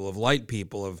video people, of light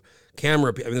people, of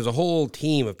camera people. I mean, there's a whole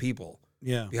team of people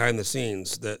behind the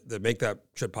scenes that make that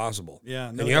shit possible. Yeah.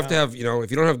 And you have to have, if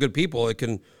you don't have good people, you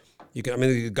can,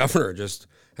 the governor just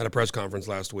had a press conference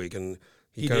last week and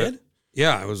he did?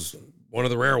 Yeah, it was one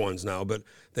of the rare ones now, but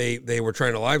they were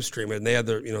trying to live stream it and they had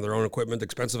their, their own equipment,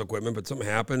 expensive equipment, but something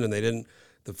happened and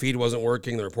the feed wasn't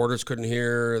working. The reporters couldn't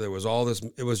hear. There was all this.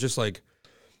 It was just like,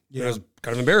 it was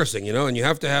kind of embarrassing, and you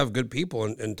have to have good people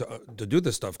and to do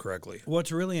this stuff correctly.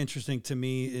 What's really interesting to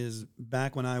me is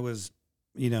back when I was,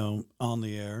 on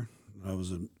the air, I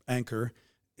was an anchor,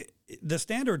 the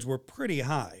standards were pretty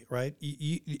high, right?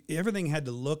 Everything had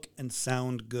to look and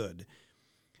sound good.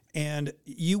 And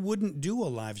you wouldn't do a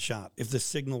live shot if the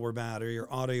signal were bad or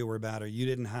your audio were bad or you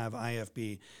didn't have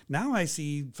IFB. Now I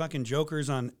see fucking jokers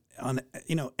on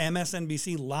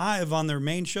MSNBC live on their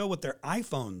main show with their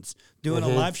iPhones doing a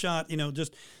live shot,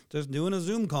 just doing a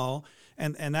Zoom call,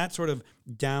 and that sort of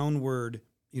downward,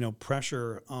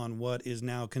 pressure on what is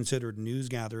now considered news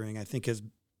gathering, I think has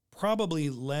probably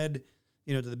led,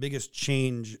 to the biggest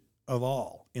change of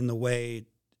all in the way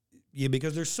Yeah,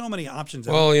 because there's so many options.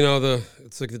 Well,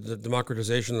 it's like the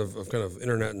democratization of kind of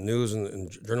internet and news and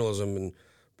journalism. And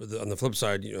but on the flip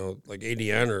side, like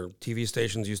ADN or TV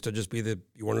stations used to just be that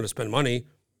you wanted to spend money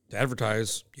to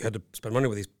advertise. You had to spend money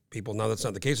with these people. Now that's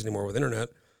not the case anymore with internet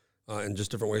and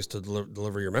just different ways to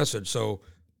deliver your message. So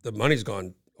the money's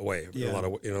gone away. In a lot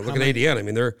of, look at ADN. I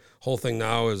mean, their whole thing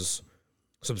now is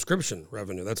subscription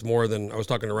revenue. That's more than, I was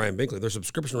talking to Ryan Binkley. Their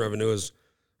subscription revenue is,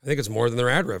 I think it's more than their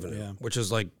ad revenue, which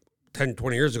is like 10,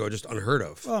 20 years ago, just unheard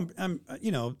of. Well,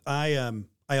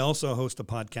 I also host a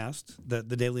podcast that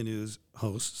the Daily News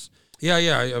hosts. Yeah,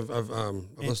 I've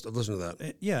listened to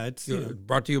that. It's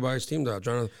brought to you by SteamDot,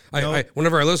 Jonathan. I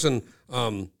whenever I listen,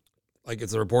 like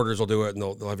it's the reporters will do it and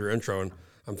they'll have your intro, and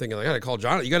I'm thinking I got to call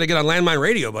John. You got to get on Landmine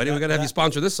Radio, buddy. We got to have you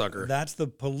sponsor this sucker. That's the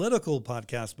political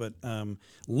podcast, but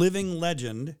living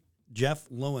legend Jeff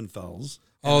Lowenfels.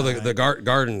 Oh, the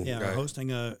garden guy. We're hosting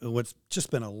what's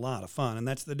just been a lot of fun, and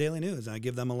that's the Daily News. I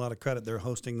give them a lot of credit. They're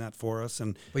hosting that for us,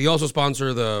 but you also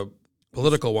sponsor the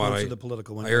political one. The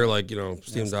political one. I hear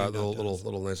SteamDot,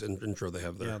 little nice intro they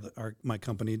have there. Yeah, my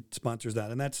company sponsors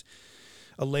that, and that's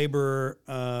a labor.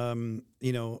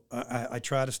 I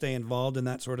try to stay involved in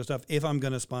that sort of stuff. If I'm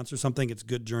going to sponsor something, it's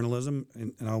good journalism,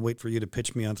 and I'll wait for you to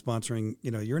pitch me on sponsoring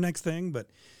your next thing,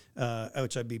 but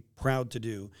which I'd be proud to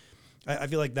do. I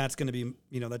feel like that's going to be,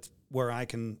 that's where I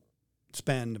can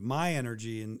spend my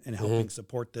energy in helping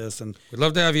support this. And we'd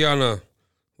love to have you on a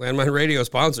Landmine Radio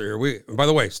sponsor. By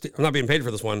the way, I'm not being paid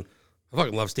for this one. I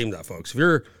fucking love SteamDot, folks. If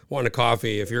you're wanting a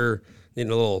coffee, if you're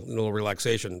needing a little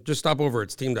relaxation, just stop over at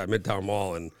SteamDot Midtown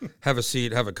Mall and have a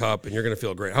seat, have a cup, and you're going to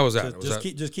feel great. How was that?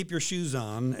 Just keep your shoes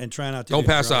on and try not to don't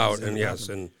pass out. And yes,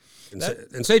 and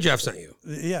say Jeff sent you.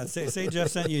 Yeah, say Jeff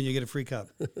sent you, and you get a free cup.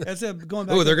 That's it. Going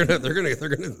back. Oh, they're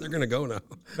gonna go now.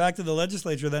 Back to the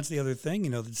legislature. That's the other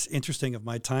thing. That's interesting of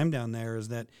my time down there is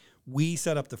that we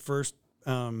set up the first,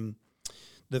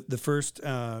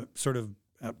 sort of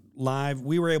live.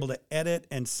 We were able to edit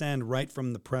and send right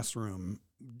from the press room.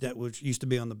 That which used to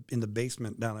be in the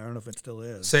basement down there. I don't know if it still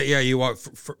is. You walk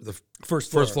the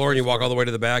first floor, and you walk all the way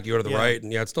to the back. You go to the right,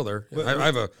 and it's still there. I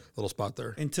have a little spot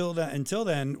there. Until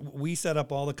then, we set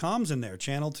up all the comms in there.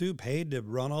 Channel 2 paid to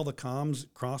run all the comms,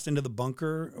 crossed into the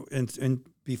bunker, and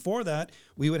before that,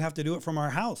 we would have to do it from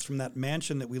our house, from that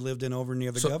mansion that we lived in over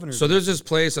near the governor's. So there's this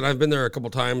place, and I've been there a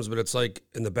couple times, but it's like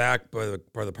in the back by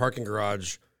the parking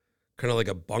garage, kind of like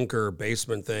a bunker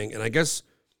basement thing, and I guess.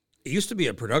 It used to be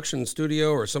a production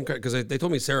studio or some kind, because they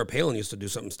told me Sarah Palin used to do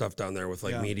stuff down there with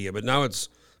media, but now I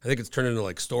think it's turned into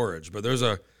like storage. But there's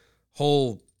a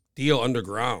whole deal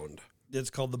underground. It's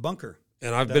called the bunker,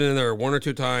 and I've been in there one or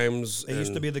two times. It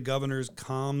used to be the governor's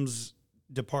comms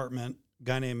department.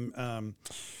 Guy named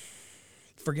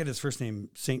forget his first name,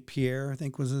 St. Pierre, I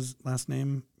think was his last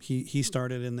name. He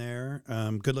started in there.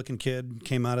 Good looking kid,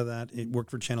 came out of that. It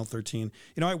worked for Channel 13.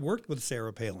 I worked with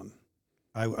Sarah Palin.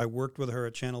 I worked with her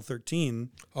at Channel 13.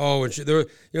 Oh, and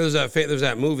there's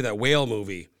that movie, that whale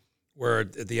movie, where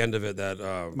at the end of it,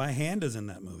 that my hand is in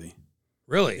that movie.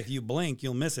 Really? If you blink,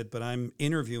 you'll miss it. But I'm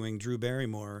interviewing Drew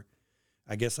Barrymore.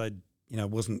 I guess I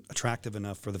wasn't attractive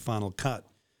enough for the final cut.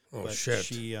 Oh but shit!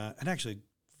 She and actually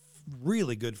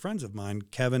really good friends of mine,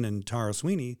 Kevin and Tara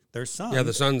Sweeney. Their son. Yeah,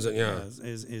 the son's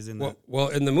is in that. Well,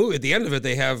 in the movie, at the end of it,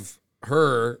 they have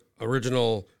her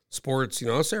original sports.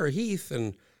 Sarah Heath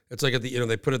and. It's like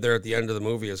they put it there at the end of the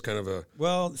movie as kind of a...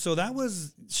 Well, so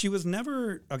she was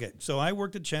never... Okay, so I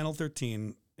worked at Channel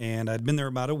 13, and I'd been there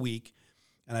about a week,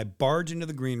 and I barged into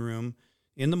the green room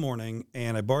in the morning,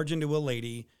 and I barged into a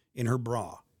lady in her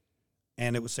bra,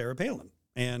 and it was Sarah Palin.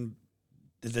 And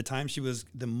at the time she was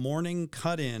the morning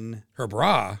cut-in... Her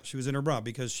bra? She was in her bra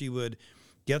because she would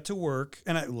get to work,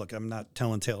 and I'm not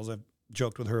telling tales. I've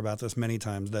joked with her about this many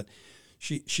times, that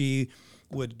she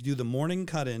would do the morning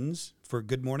cut-ins for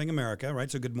Good Morning America, right?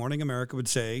 So Good Morning America would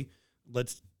say,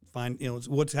 let's find,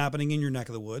 what's happening in your neck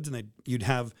of the woods. And you'd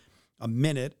have a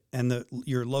minute and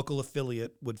your local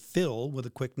affiliate would fill with a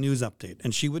quick news update.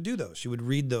 And she would do those. She would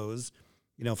read those,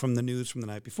 from the news from the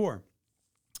night before.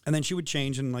 And then she would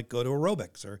change and go to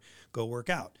aerobics or go work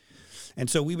out. And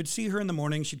so we would see her in the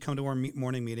morning. She'd come to our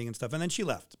morning meeting and stuff. And then she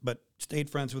left, but stayed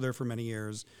friends with her for many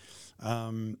years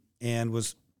and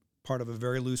was part of a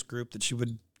very loose group that she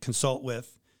would consult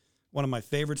with. One of my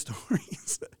favorite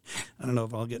stories, I don't know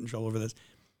if I'll get in trouble over this.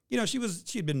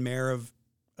 She'd been mayor of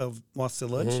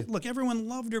Wasilla. Mm-hmm. Look, everyone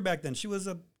loved her back then.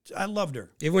 I loved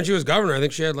her. Even when she was governor, I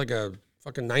think she had like a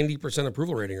fucking 90%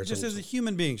 approval rating or something. Just as a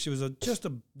human being, she was just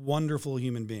a wonderful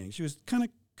human being. She was kind of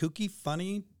kooky,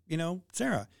 funny,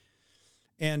 Sarah.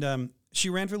 And she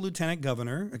ran for lieutenant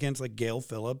governor against like Gail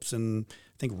Phillips and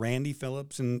I think Randy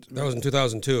Phillips. And That was in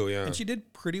 2002, yeah. And she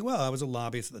did pretty well. I was a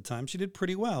lobbyist at the time. She did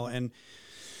pretty well. And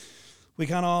we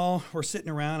kind of all were sitting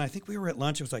around. I think we were at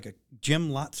lunch. It was like a Jim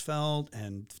Lotzfeld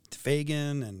and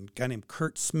Fagan and a guy named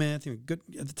Kurt Smith. Good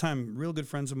at the time, real good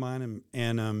friends of mine.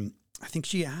 And I think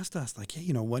she asked us, like,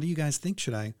 hey, what do you guys think?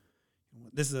 Should I?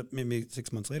 This is maybe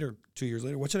 6 months later, 2 years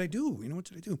later. What should I do? What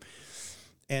should I do?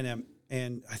 And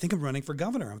I think I'm running for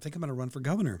governor. I think I'm going to run for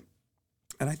governor.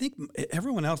 And I think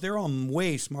everyone else, they're all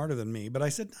way smarter than me. But I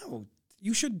said, no,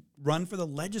 you should run for the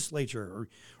legislature or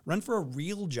run for a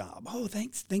real job. Oh,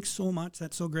 thanks so much.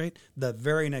 That's so great. The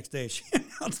very next day, she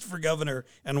announced for governor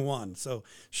and won. So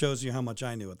shows you how much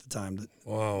I knew at the time that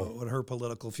what her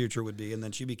political future would be. And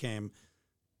then she became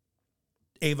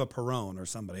Ava Perón or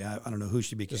somebody. I don't know who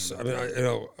she became.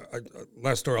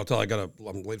 Last story I'll tell.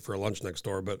 I'm late for a lunch next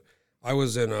door, but I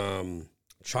was in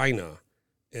China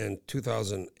in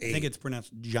 2008. I think it's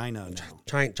pronounced China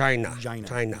now.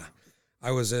 China.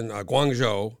 I was in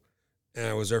Guangzhou, and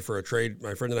I was there for a trade.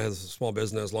 My friend and I had a small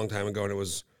business a long time ago, and it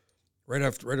was right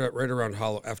around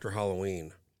after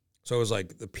Halloween. So it was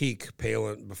like the peak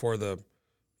Palin before the,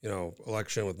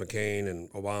 election with McCain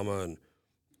and Obama. And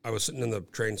I was sitting in the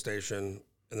train station,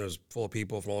 and there's full of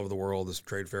people from all over the world. This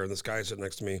trade fair, and this guy sitting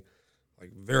next to me,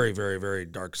 like very, very, very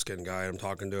dark skinned guy. I'm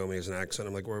talking to him. He has an accent.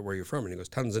 I'm like, where are you from? And he goes,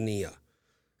 Tanzania.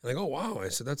 And I go, wow. I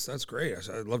said, that's great. I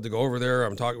said, I'd love to go over there.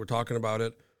 We're talking about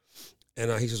it. And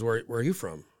he says, where are you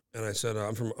from? And I said,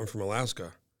 I'm from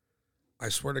Alaska. I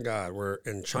swear to God, we're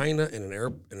in China in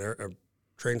a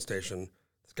train station.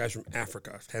 This guy's from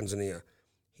Africa, Tanzania.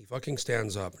 He fucking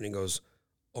stands up and he goes,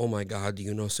 oh my God, do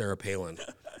you know Sarah Palin?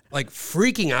 Like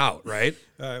freaking out, right?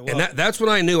 Well, and that's when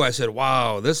I knew. I said,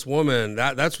 wow, this woman,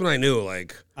 that's when I knew,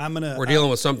 like, we're dealing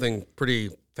with something pretty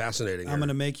fascinating here. I'm going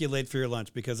to make you late for your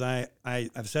lunch because I've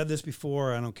said this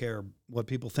before. I don't care what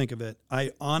people think of it.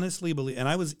 I honestly believe, and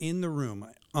I was in the room,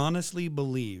 I honestly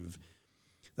believe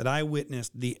that I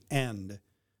witnessed the end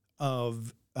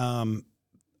of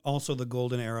also the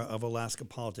golden era of Alaska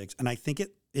politics. And I think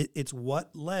it's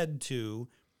what led to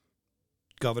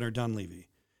Governor Dunleavy.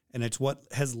 And it's what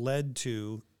has led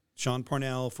to Sean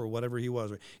Parnell for whatever he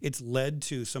was. It's led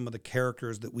to some of the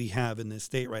characters that we have in this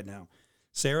state right now.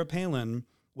 Sarah Palin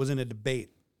was in a debate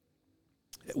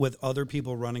with other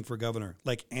people running for governor,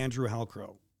 like Andrew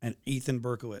Halcrow and Ethan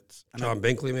Berkowitz. And John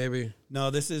Binkley, maybe?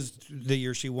 No, this is the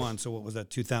year she won. So what was that,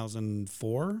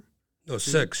 2004? No,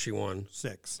 6 she won.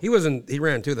 6. He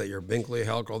ran too that year. Binkley,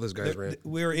 Halcrow, all these guys ran.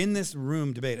 We were in this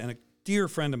room debate, and a dear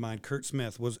friend of mine, Kurt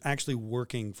Smith, was actually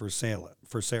working for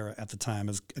Sarah at the time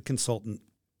as a consultant.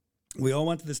 We all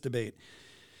went to this debate.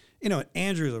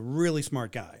 Andrew's a really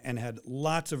smart guy and had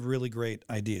lots of really great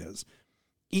ideas.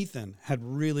 Ethan had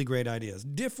really great ideas,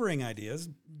 differing ideas,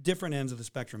 different ends of the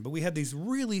spectrum. But we had these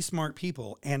really smart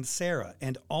people and Sarah,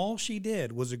 and all she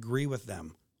did was agree with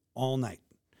them all night.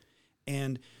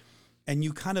 And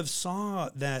you kind of saw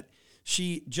that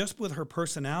she, just with her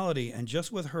personality and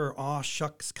just with her aw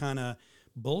shucks kind of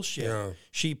bullshit,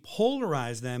 she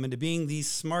polarized them into being these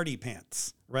smarty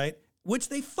pants, right? Which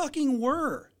they fucking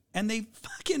were. And they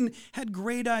fucking had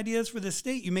great ideas for the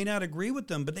state. You may not agree with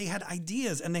them, but they had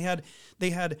ideas, and they had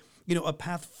a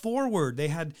path forward. They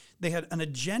had an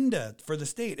agenda for the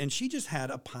state, and she just had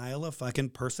a pile of fucking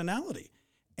personality.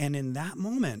 And in that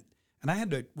moment, and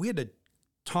we had to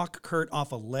talk Kurt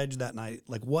off a ledge that night.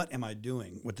 Like, what am I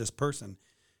doing with this person?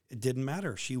 It didn't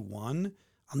matter. She won.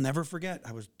 I'll never forget.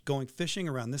 I was going fishing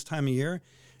around this time of year,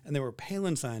 and there were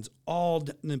Palin signs all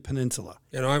in the peninsula.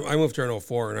 I moved here in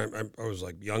 2004, and I was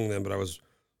like young then, but I was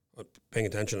paying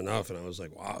attention enough, and I was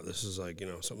like, wow, this is like,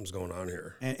 something's going on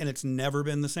here. And it's never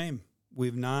been the same.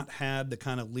 We've not had the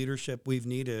kind of leadership we've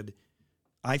needed,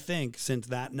 I think, since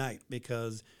that night,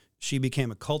 because she became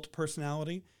a cult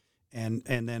personality and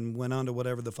then went on to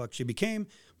whatever the fuck she became.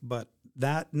 But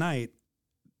that night,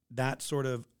 those sort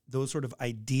of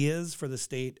ideas for the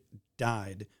state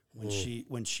died when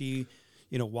she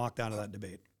walked out of that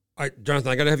debate. All right,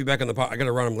 Jonathan, I got to have you back on the pod. I got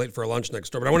to run. I'm late for a lunch next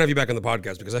door, but I want to have you back on the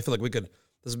podcast because I feel like this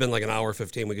has been like an hour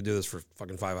 15. We could do this for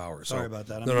fucking 5 hours. Sorry about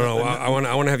that. No. I want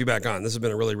to have you back on. This has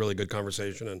been a really, really good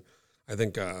conversation. And I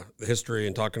think the history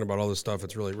and talking about all this stuff,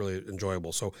 it's really, really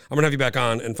enjoyable. So I'm going to have you back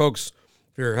on. And folks,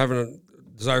 if you're having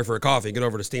a desire for a coffee, get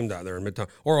over to SteamDot there in Midtown,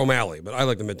 or O'Malley, but I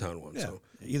like the Midtown one. Yeah, so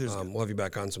either's we'll have you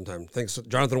back on sometime. Thanks,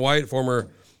 Jonathan White, former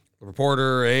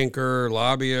reporter, anchor,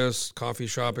 lobbyist, coffee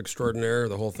shop extraordinaire,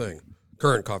 the whole thing.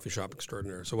 Current coffee shop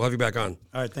extraordinaire. So we'll have you back on.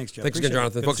 All right, thanks, Jeff. Thanks again,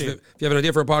 Jonathan. Folks, if you have an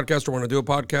idea for a podcast or want to do a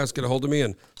podcast, get a hold of me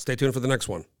and stay tuned for the next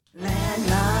one.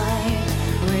 Landline.